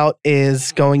rolling out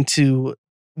is going to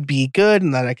be good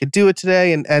and that I could do it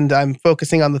today. And I'm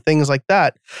focusing on the things like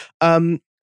that.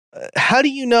 How do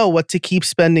you know what to keep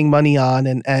spending money on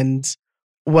and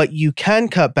what you can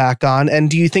cut back on? And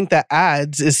do you think that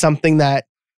ads is something that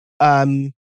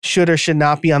should or should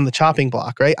not be on the chopping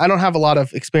block, right? I don't have a lot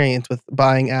of experience with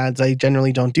buying ads. I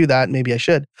generally don't do that. Maybe I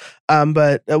should.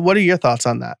 But what are your thoughts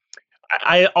on that?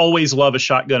 I always love a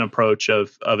shotgun approach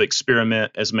of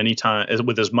experiment as many times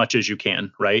with as much as you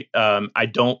can, right? I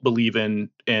don't believe in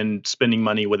spending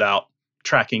money without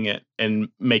tracking it and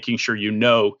making sure you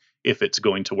know if it's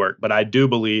going to work. But I do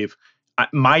believe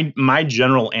my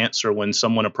general answer when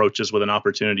someone approaches with an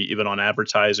opportunity, even on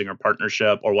advertising or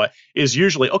partnership or what, is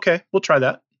usually, okay, we'll try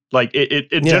that. Like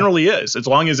it generally is, as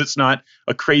long as it's not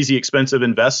a crazy expensive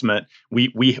investment.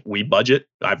 We budget.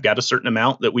 I've got a certain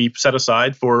amount that we set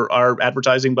aside for our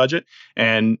advertising budget,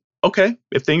 and okay,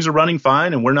 if things are running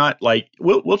fine and we're not like,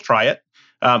 we'll try it,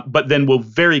 but then we'll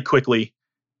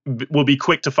be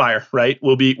quick to fire, right?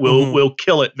 We'll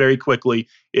kill it very quickly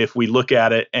if we look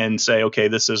at it and say, okay,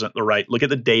 this isn't the right. Look at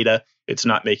the data; it's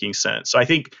not making sense. So I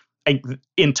think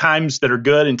in times that are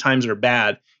good and times that are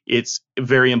bad, it's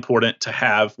very important to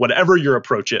have whatever your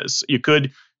approach is. You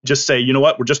could just say, you know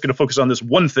what, we're just going to focus on this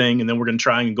one thing and then we're going to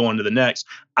try and go on to the next.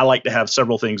 I like to have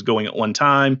several things going at one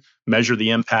time, measure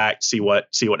the impact, see what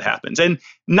happens. And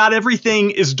not everything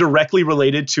is directly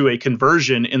related to a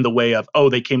conversion in the way of, oh,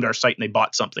 they came to our site and they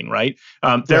bought something, right?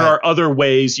 There are other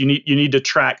ways you need to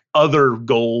track other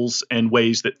goals and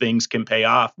ways that things can pay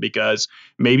off, because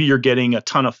maybe you're getting a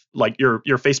ton of, like your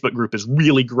Facebook group is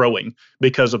really growing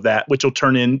because of that, which will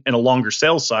turn in a longer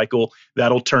sales cycle.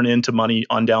 That'll turn into money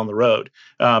on down the road.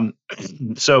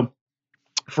 So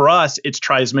for us, it's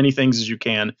try as many things as you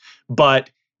can. But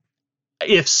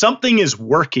if something is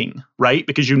working, right,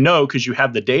 because you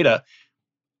have the data,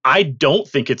 I don't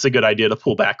think it's a good idea to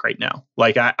pull back right now.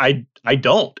 Like I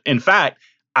don't. In fact,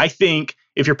 I think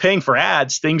if you're paying for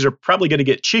ads, things are probably going to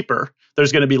get cheaper.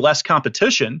 There's going to be less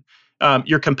competition.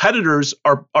 Your competitors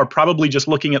are probably just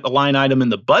looking at the line item in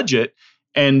the budget,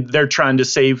 and they're trying to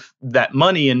save that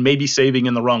money and maybe saving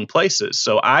in the wrong places.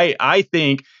 So I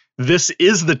think this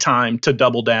is the time to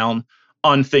double down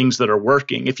on things that are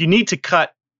working. If you need to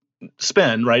cut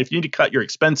spend, right? If you need to cut your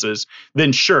expenses,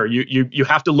 then sure, you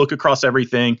have to look across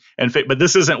everything but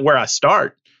this isn't where I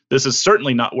start. This is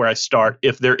certainly not where I start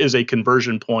if there is a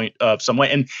conversion point of some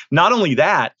way. And not only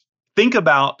that, think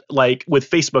about, like with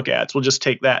Facebook ads, we'll just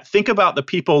take that. Think about the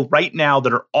people right now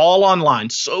that are all online.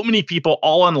 So many people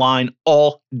all online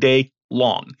all day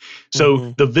long.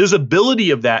 So the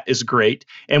visibility of that is great.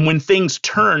 And when things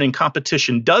turn and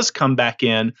competition does come back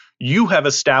in, you have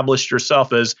established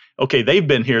yourself as, okay, they've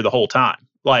been here the whole time.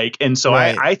 And so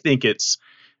I think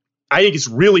I think it's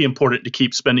really important to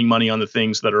keep spending money on the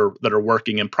things that are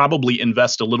working, and probably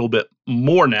invest a little bit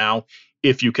more now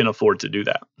if you can afford to do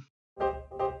that.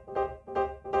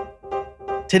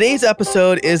 Today's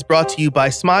episode is brought to you by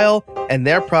Smile and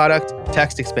their product,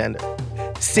 Text Expander.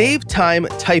 Save time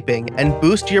typing and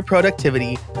boost your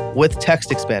productivity with Text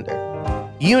Expander.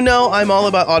 You know I'm all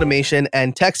about automation,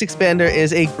 and Text Expander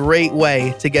is a great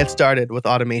way to get started with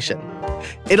automation.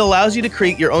 It allows you to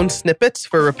create your own snippets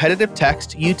for repetitive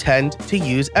text you tend to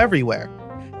use everywhere.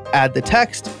 Add the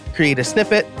text, create a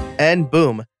snippet, and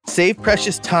boom, save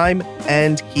precious time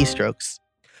and keystrokes.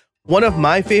 One of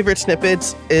my favorite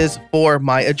snippets is for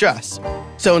my address.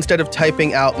 So instead of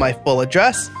typing out my full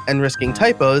address and risking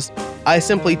typos, I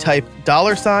simply type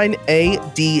 $ADDR,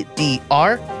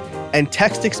 and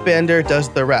Text Expander does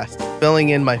the rest, filling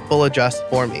in my full address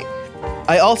for me.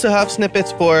 I also have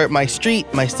snippets for my street,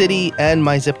 my city, and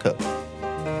my zip code.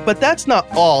 But that's not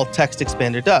all Text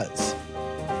Expander does.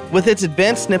 With its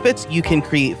advanced snippets, you can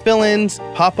create fill-ins,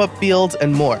 pop-up fields,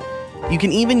 and more. You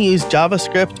can even use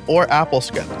JavaScript or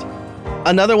AppleScript.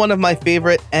 Another one of my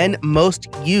favorite and most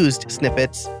used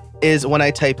snippets is when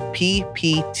I type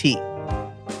PPT.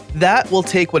 That will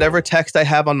take whatever text I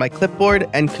have on my clipboard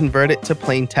and convert it to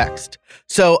plain text.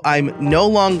 So I'm no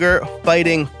longer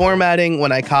fighting formatting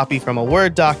when I copy from a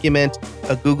Word document,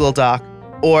 a Google Doc,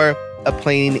 or a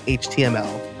plain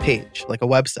HTML page, like a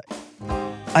website.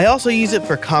 I also use it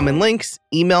for common links,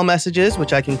 email messages,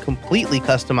 which I can completely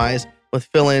customize with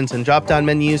fill-ins and drop-down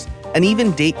menus, and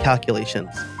even date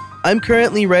calculations. I'm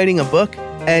currently writing a book,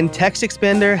 and Text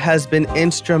Expander has been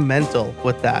instrumental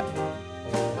with that.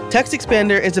 Text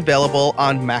Expander is available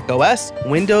on macOS,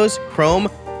 Windows, Chrome,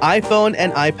 iPhone,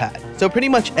 and iPad, so pretty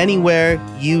much anywhere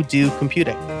you do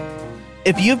computing.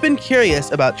 If you've been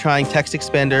curious about trying Text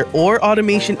Expander or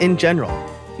automation in general,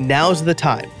 now's the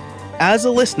time. As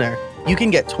a listener, you can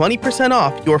get 20%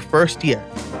 off your first year.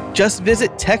 Just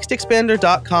visit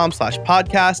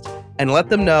textexpander.com/podcast and let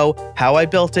them know How I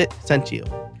Built It sent you.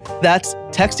 That's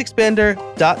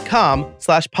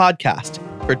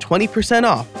textexpander.com/podcast for 20%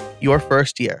 off your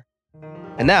first year.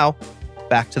 And now,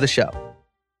 back to the show.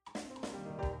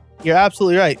 You're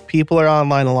absolutely right. People are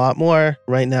online a lot more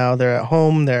right now. They're at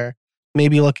home. They're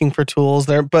maybe looking for tools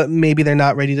there, but maybe they're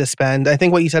not ready to spend. I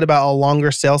think what you said about a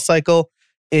longer sales cycle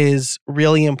is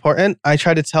really important. I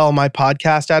try to tell my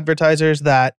podcast advertisers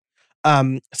that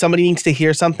somebody needs to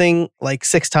hear something like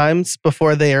 6 times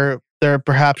before they're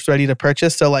perhaps ready to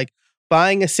purchase. So like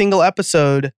buying a single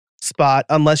episode spot,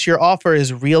 unless your offer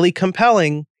is really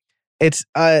compelling, it's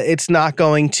not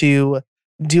going to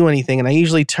do anything. And I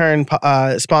usually turn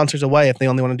sponsors away if they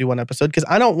only want to do one episode, because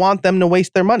I don't want them to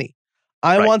waste their money.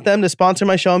 I want them to sponsor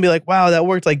my show and be like, wow, that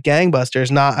worked like gangbusters.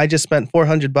 Not, I just spent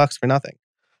 $400 for nothing.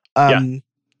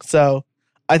 So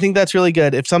I think that's really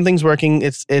good. If something's working,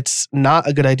 it's not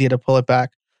a good idea to pull it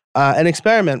back and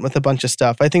experiment with a bunch of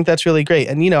stuff. I think that's really great.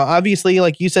 And, obviously,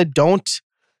 like you said, don't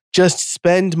just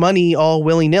spend money all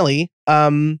willy-nilly.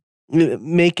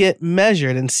 Make it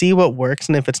measured and see what works.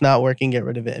 And if it's not working, get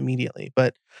rid of it immediately.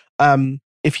 But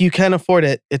if you can afford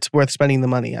it, it's worth spending the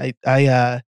money. I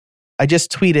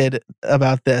just tweeted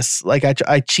about this. Like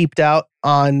I cheaped out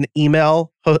on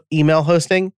email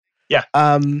hosting. Yeah.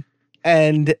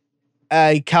 And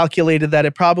I calculated that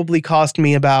it probably cost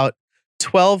me about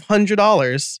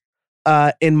 $1,200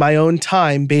 in my own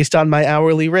time based on my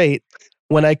hourly rate,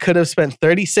 when I could have spent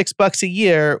 $36 a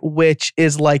year, which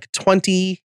is like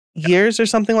 20 years or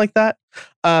something like that.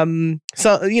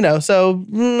 So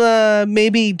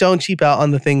maybe don't cheap out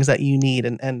on the things that you need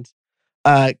and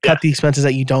cut the expenses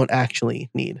that you don't actually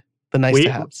need, the nice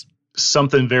to haves.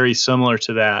 Something very similar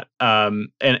to that.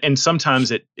 And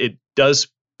sometimes it does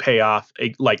pay off,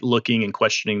 like looking and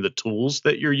questioning the tools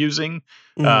that you're using.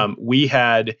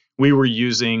 Mm-hmm. We were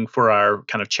using for our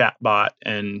kind of chat bot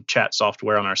and chat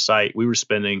software on our site, we were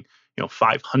spending,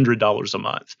 $500 a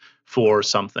month for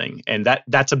something. And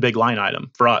that's a big line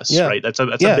item for us, right? That's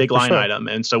a big line item.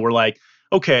 And so we're like,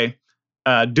 okay,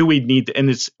 do we need to,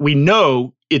 and we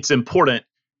know it's important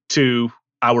to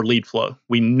our lead flow.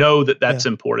 We know that's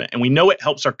important, and we know it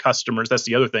helps our customers. That's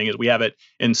the other thing, is we have it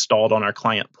installed on our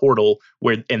client portal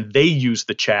and they use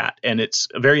the chat, and it's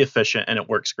very efficient and it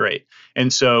works great.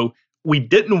 And so we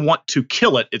didn't want to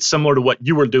kill it. It's similar to what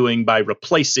you were doing by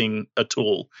replacing a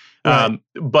tool. Right.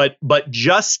 But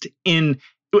just in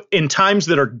times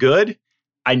that are good,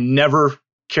 I never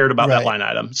cared about that line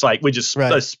item. It's like, we just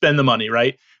spend the money,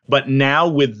 right? But now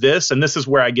with this, and this is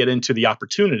where I get into the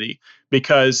opportunity,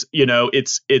 because, there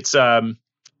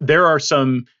are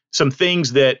some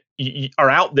things that, are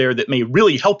out there that may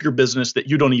really help your business that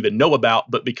you don't even know about,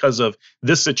 but because of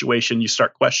this situation, you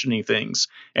start questioning things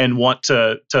and want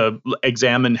to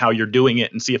examine how you're doing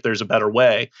it and see if there's a better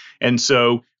way. And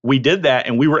so we did that,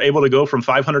 and we were able to go from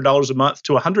 $500 a month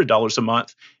to $100 a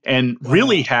month and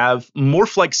really have more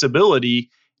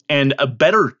flexibility and a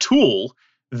better tool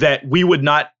that we would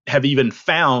not have even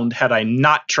found had I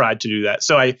not tried to do that.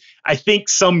 So I think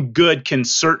some good can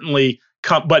certainly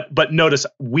come, but notice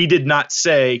we did not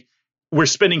say we're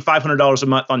spending $500 a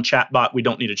month on chatbot. We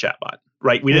don't need a chatbot,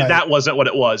 right? That wasn't what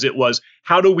it was. It was,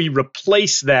 how do we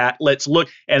replace that? Let's look.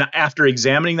 And after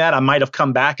examining that, I might have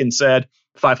come back and said,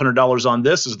 $500 on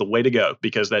this is the way to go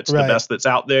because that's the best that's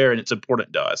out there and it's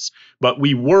important to us. But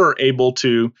we were able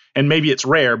to, and maybe it's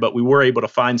rare, but we were able to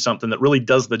find something that really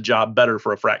does the job better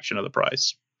for a fraction of the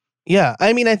price. Yeah.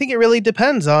 I mean, I think it really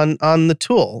depends on the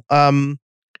tool.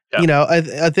 You know,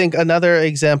 I think another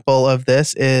example of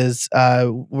this is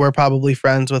we're probably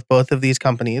friends with both of these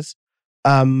companies.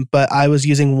 But I was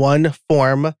using one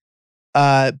form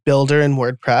builder in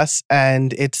WordPress,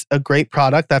 and it's a great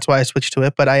product. That's why I switched to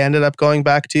it. But I ended up going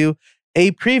back to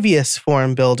a previous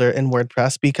form builder in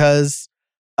WordPress because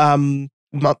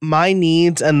my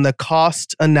needs and the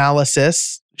cost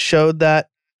analysis showed that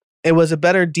it was a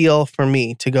better deal for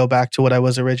me to go back to what I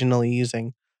was originally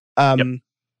using.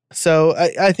 So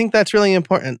I think that's really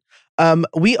important.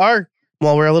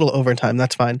 We're a little over time.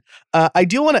 That's fine. I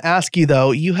do want to ask you,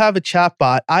 though, you have a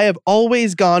chatbot. I have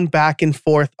always gone back and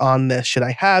forth on this. Should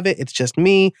I have it? It's just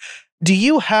me. Do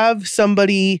you have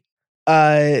somebody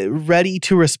ready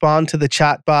to respond to the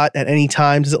chatbot at any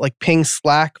time? Does it like ping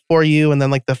Slack for you and then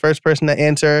like the first person to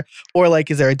answer? Or like,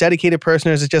 is there a dedicated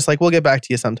person or is it just like, we'll get back to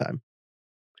you sometime?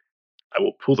 I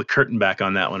will pull the curtain back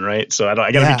on that one, right? So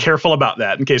I got to be careful about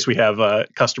that in case we have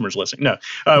customers listening. No,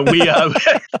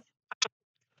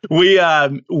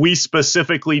 we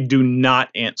specifically do not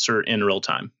answer in real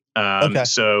time.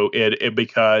 So it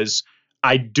because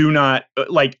I do not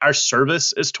like our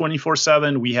service is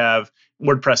 24/7. We have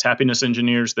WordPress happiness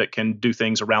engineers that can do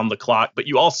things around the clock, but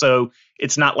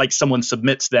it's not like someone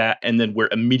submits that and then we're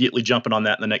immediately jumping on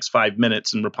that in the next 5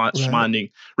 minutes and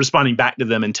responding back to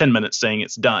them in 10 minutes saying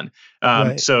it's done.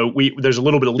 So there's a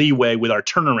little bit of leeway with our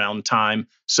turnaround time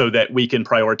so that we can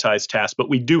prioritize tasks, but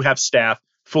we do have staff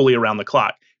fully around the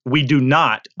clock. We do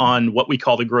not on what we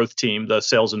call the growth team, the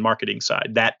sales and marketing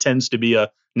side. That tends to be a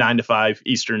 9 to 5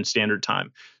 Eastern Standard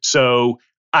Time. So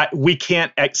we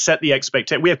can't set the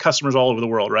expectation. We have customers all over the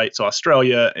world, right? So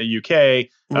Australia, UK,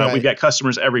 we've got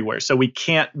customers everywhere. So we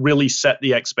can't really set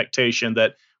the expectation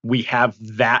that we have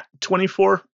that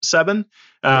 24/7.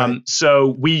 So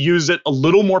we use it a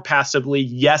little more passively.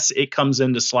 Yes, it comes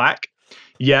into Slack.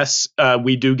 Yes,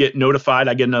 we do get notified.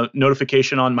 I get a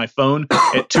notification on my phone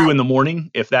at 2 a.m.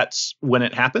 if that's when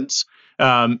it happens.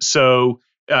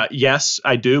 Yes,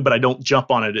 I do, but I don't jump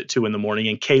on it at 2 a.m.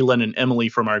 And Kaylin and Emily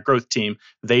from our growth team,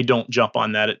 they don't jump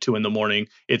on that at 2 a.m.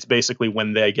 It's basically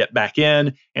when they get back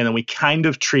in, and then we kind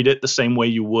of treat it the same way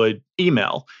you would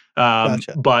email.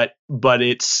 Gotcha. But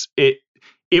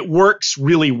it works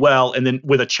really well. And then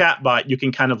with a chatbot, you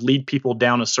can kind of lead people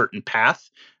down a certain path,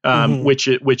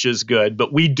 which is good.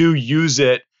 But we do use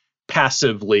it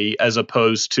passively as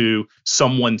opposed to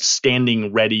someone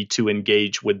standing ready to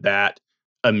engage with that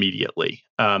immediately.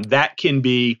 That can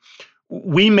be,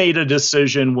 we made a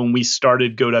decision when we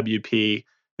started GoWP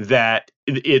that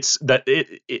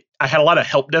I had a lot of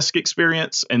help desk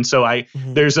experience. And so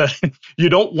you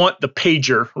don't want the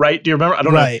pager, right? Do you remember? I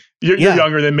don't know. You're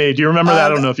younger than me. Do you remember that? I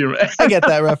don't know if you remember. I get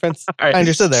that reference. Right. I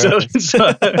understood that reference.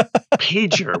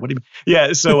 Pager. What do you mean?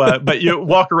 Yeah. So, but you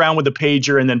walk around with the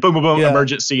pager and then boom, boom, boom,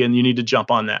 emergency, and you need to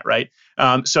jump on that, right?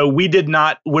 So we're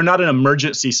not an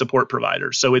emergency support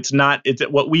provider. So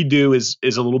what we do is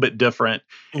a little bit different.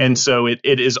 And so it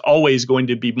is always going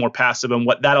to be more passive. And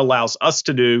what that allows us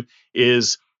to do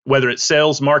is, whether it's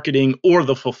sales, marketing, or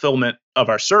the fulfillment of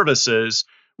our services,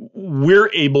 we're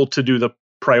able to do the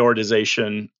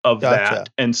prioritization of that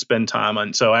and spend time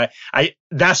on. So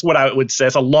that's what I would say.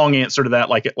 It's a long answer to that,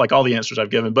 like all the answers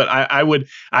I've given. But I would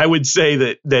say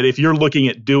that if you're looking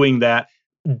at doing that,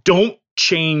 don't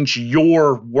change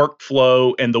your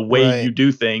workflow and the way you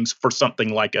do things for something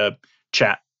like a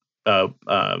chat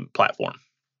platform.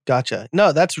 Gotcha.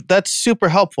 No, that's super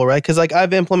helpful, right? Because like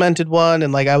I've implemented one,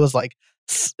 and like I was like,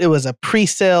 it was a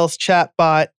pre-sales chat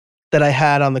bot that I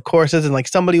had on the courses, and like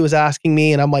somebody was asking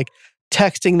me, and I'm like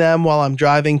texting them while I'm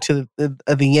driving to the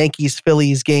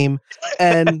Yankees-Phillies game,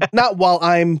 and not while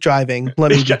I'm driving.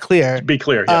 Let me be clear. Be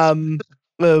clear. Yes.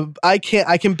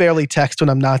 I can barely text when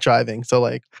I'm not driving. So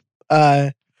like,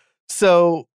 and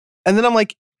then I'm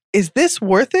like, is this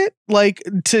worth it? Like,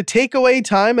 to take away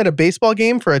time at a baseball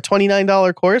game for a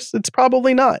 $29 course? It's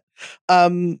probably not.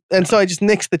 And so I just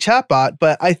nixed the chatbot,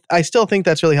 but I still think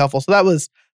that's really helpful. So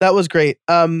that was great.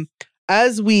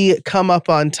 As we come up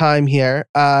on time here,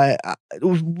 as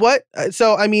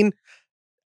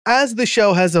the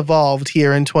show has evolved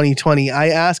here in 2020, I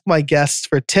ask my guests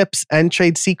for tips and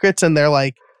trade secrets, and they're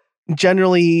like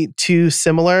generally too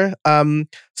similar.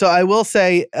 So I will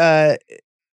say,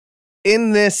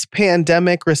 in this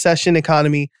pandemic recession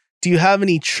economy, do you have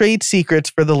any trade secrets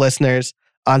for the listeners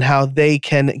on how they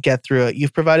can get through it?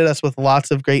 You've provided us with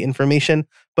lots of great information,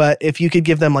 but if you could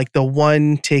give them like the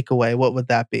one takeaway, what would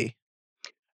that be?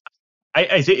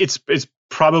 I think it's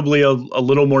probably a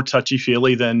little more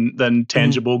touchy-feely than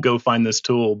tangible. Go find this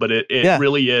tool, but it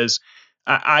really is.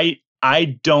 I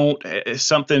don't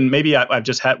something. Maybe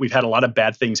we've had a lot of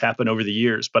bad things happen over the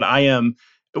years, but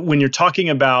when you're talking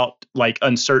about like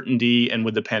uncertainty and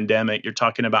with the pandemic, you're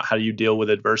talking about how do you deal with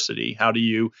adversity? How do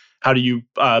you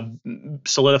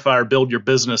solidify or build your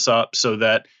business up so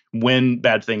that when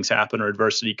bad things happen or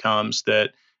adversity comes,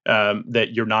 that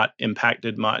you're not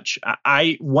impacted much.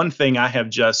 One thing I have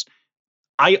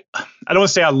I don't want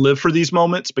to say I live for these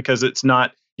moments, because it's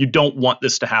not. You don't want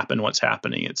this to happen. What's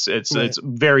happening? It's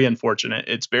very unfortunate.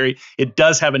 It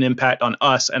does have an impact on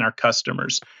us and our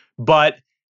customers, but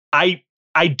I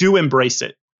do embrace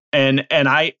it. And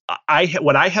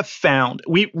what I have found,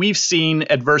 we've seen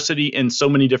adversity in so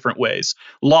many different ways.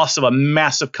 Loss of a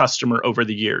massive customer over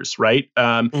the years, right?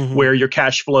 Where your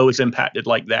cash flow is impacted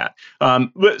like that.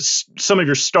 Some of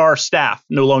your star staff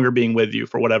no longer being with you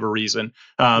for whatever reason,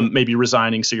 maybe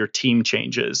resigning, so your team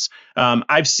changes.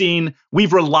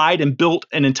 We've relied and built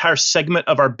an entire segment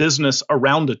of our business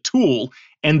around a tool,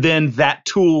 and then that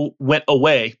tool went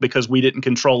away because we didn't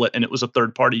control it and it was a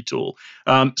third-party tool.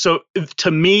 So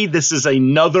to me, this is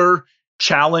another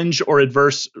challenge or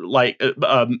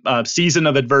season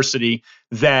of adversity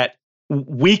that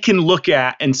we can look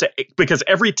at and say, because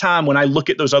every time when I look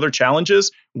at those other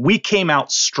challenges, we came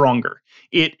out stronger.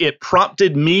 It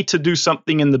prompted me to do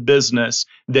something in the business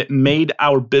that made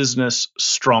our business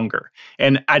stronger.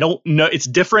 And I don't know, it's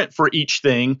different for each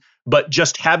thing, but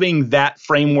just having that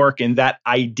framework and that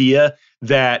idea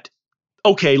that,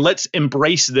 okay, let's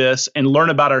embrace this and learn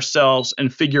about ourselves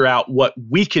and figure out what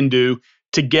we can do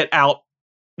to get out,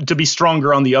 to be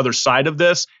stronger on the other side of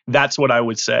this. That's what I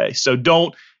would say. So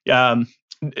don't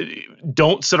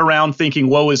sit around thinking,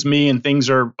 woe is me and things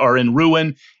are in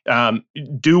ruin.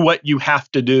 Do what you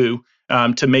have to do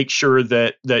to make sure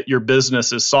that your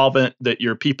business is solvent, that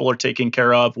your people are taken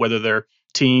care of, whether they're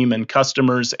team and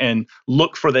customers, and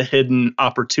look for the hidden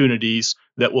opportunities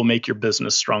that will make your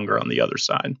business stronger on the other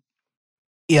side.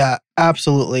 Yeah,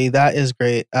 absolutely. That is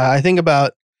great. I think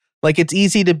about, like, it's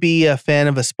easy to be a fan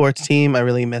of a sports team. I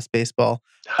really miss baseball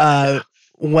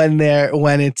when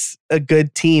it's a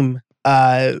good team.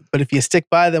 But if you stick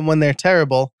by them when they're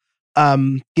terrible,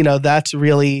 that's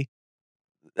really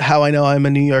how I know I'm a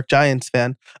New York Giants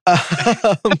fan.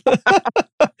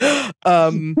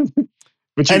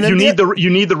 But you need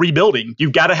the rebuilding.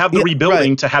 You've got to have the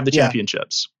rebuilding to have the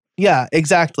championships. Yeah,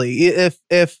 exactly.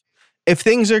 If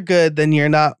things are good, then you're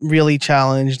not really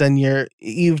challenged. Then you're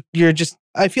just.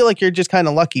 I feel like you're just kind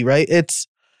of lucky, right? It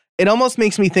almost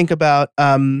makes me think about.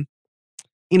 I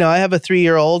have a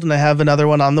 3-year-old and I have another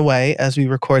one on the way as we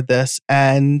record this.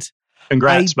 And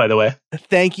congrats, by the way.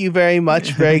 Thank you very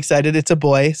much. Very excited. It's a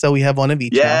boy, so we have one of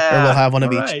each now, or we'll have one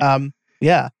of each. Right.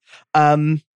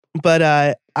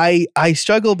 But I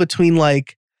struggle between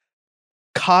like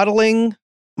coddling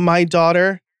my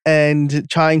daughter and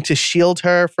trying to shield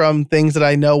her from things that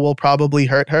I know will probably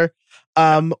hurt her,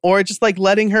 or just like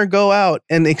letting her go out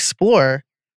and explore,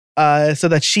 so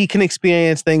that she can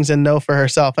experience things and know for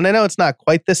herself. And I know it's not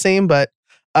quite the same, but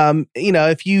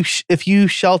if you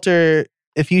shelter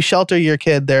your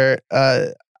kid there,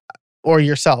 or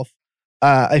yourself,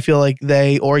 I feel like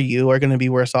they or you are going to be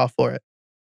worse off for it.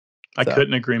 I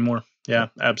couldn't agree more. Yeah,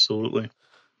 absolutely.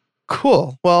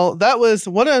 Cool. Well,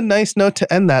 what a nice note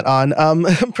to end that on.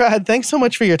 Brad, thanks so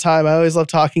much for your time. I always love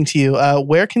talking to you.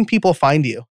 Where can people find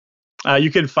you?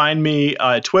 You can find me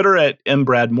Twitter at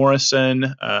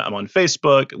mbradmorrison. I'm on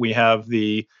Facebook. We have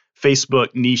the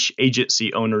Facebook Niche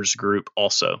Agency Owners Group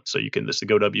also. So you can just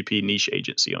go WP Niche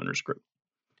Agency Owners Group.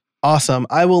 Awesome.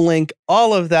 I will link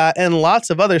all of that and lots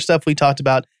of other stuff we talked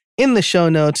about in the show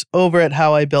notes over at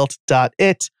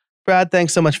howibuilt.it. Brad,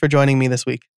 thanks so much for joining me this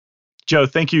week. Joe,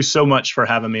 thank you so much for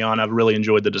having me on. I've really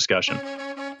enjoyed the discussion.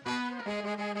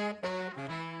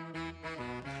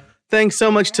 Thanks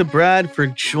so much to Brad for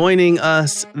joining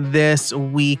us this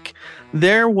week.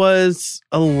 There was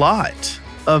a lot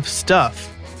of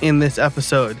stuff in this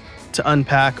episode to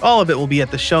unpack. All of it will be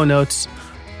at the show notes,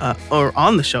 or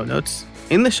on the show notes,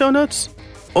 in the show notes,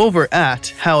 over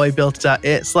at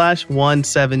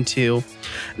howibuilt.it/172.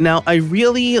 Now, I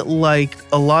really liked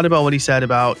a lot about what he said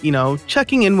about,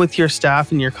 checking in with your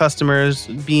staff and your customers,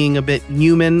 being a bit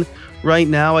human right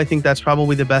now. I think that's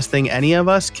probably the best thing any of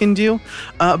us can do.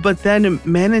 But then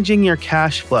managing your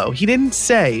cash flow. He didn't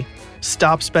say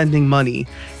stop spending money.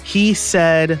 He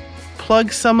said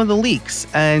plug some of the leaks.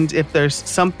 And if there's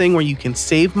something where you can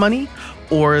save money,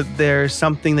 or there's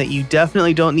something that you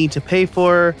definitely don't need to pay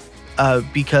for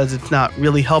because it's not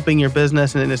really helping your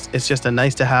business and it's just a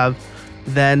nice to have,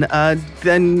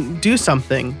 then do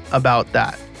something about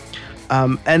that.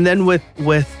 And then with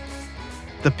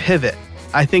the pivot,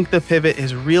 I think the pivot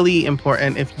is really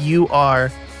important. If you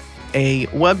are a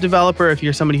web developer, if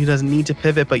you're somebody who doesn't need to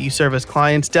pivot but you service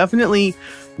clients, definitely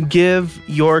give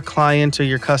your clients or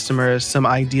your customers some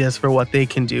ideas for what they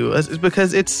can do,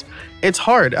 because it's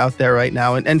hard out there right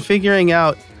now, and figuring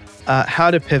out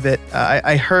how to pivot.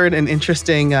 I heard an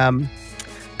interesting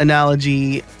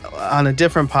analogy on a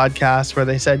different podcast where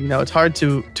they said, it's hard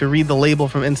to read the label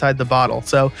from inside the bottle.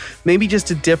 So maybe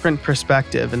just a different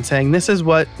perspective and saying, this is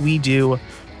what we do.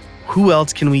 Who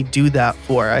else can we do that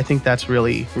for? I think that's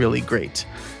really, really great.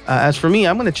 As for me,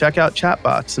 I'm going to check out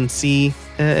chatbots and see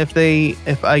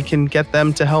if I can get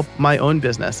them to help my own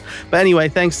business. But anyway,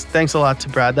 thanks a lot to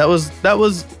Brad. That was a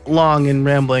long and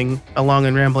rambling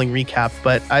recap,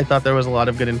 but I thought there was a lot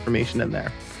of good information in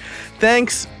there.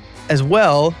 Thanks as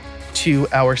well to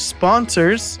our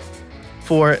sponsors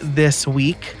for this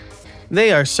week.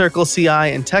 They are Circle CI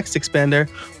and Text Expander.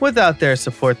 Without their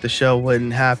support, the show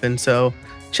wouldn't happen, so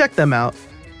check them out.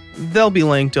 They'll be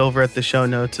linked over at the show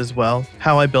notes as well,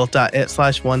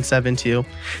 howibuilt.it/172.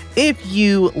 If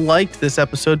you liked this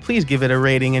episode, please give it a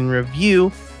rating and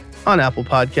review on Apple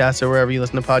Podcasts or wherever you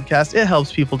listen to podcasts. It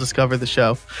helps people discover the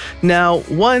show. Now,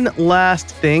 one last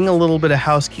thing, a little bit of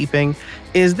housekeeping,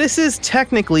 is this is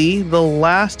technically the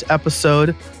last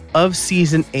episode of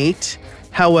Season 8.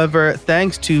 However,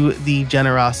 thanks to the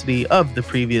generosity of the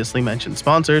previously mentioned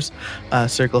sponsors,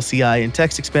 Circle CI and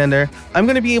Text Expander, I'm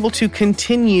going to be able to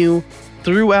continue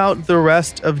throughout the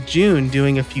rest of June,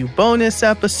 doing a few bonus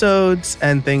episodes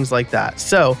and things like that.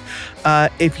 So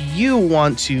if you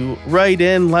want to write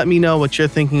in, let me know what you're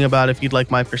thinking about. If you'd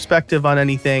like my perspective on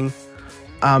anything,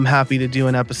 I'm happy to do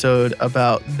an episode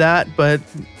about that. But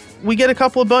we get a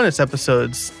couple of bonus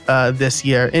episodes this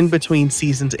year in between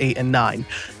seasons 8 and 9.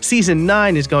 Season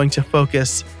 9 is going to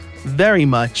focus very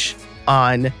much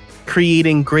on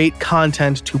creating great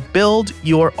content to build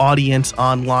your audience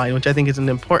online, which I think is an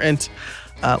important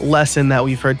lesson that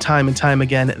we've heard time and time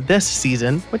again this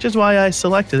season, which is why I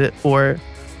selected it for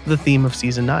the theme of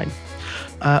Season 9.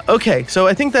 Okay, so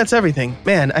I think that's everything.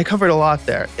 Man, I covered a lot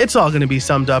there. It's all going to be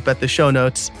summed up at the show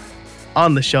notes,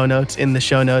 on the show notes, in the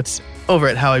show notes, over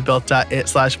at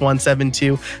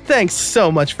howibuilt.it/172. Thanks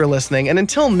so much for listening, and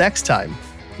until next time,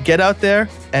 get out there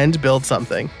and build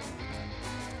something.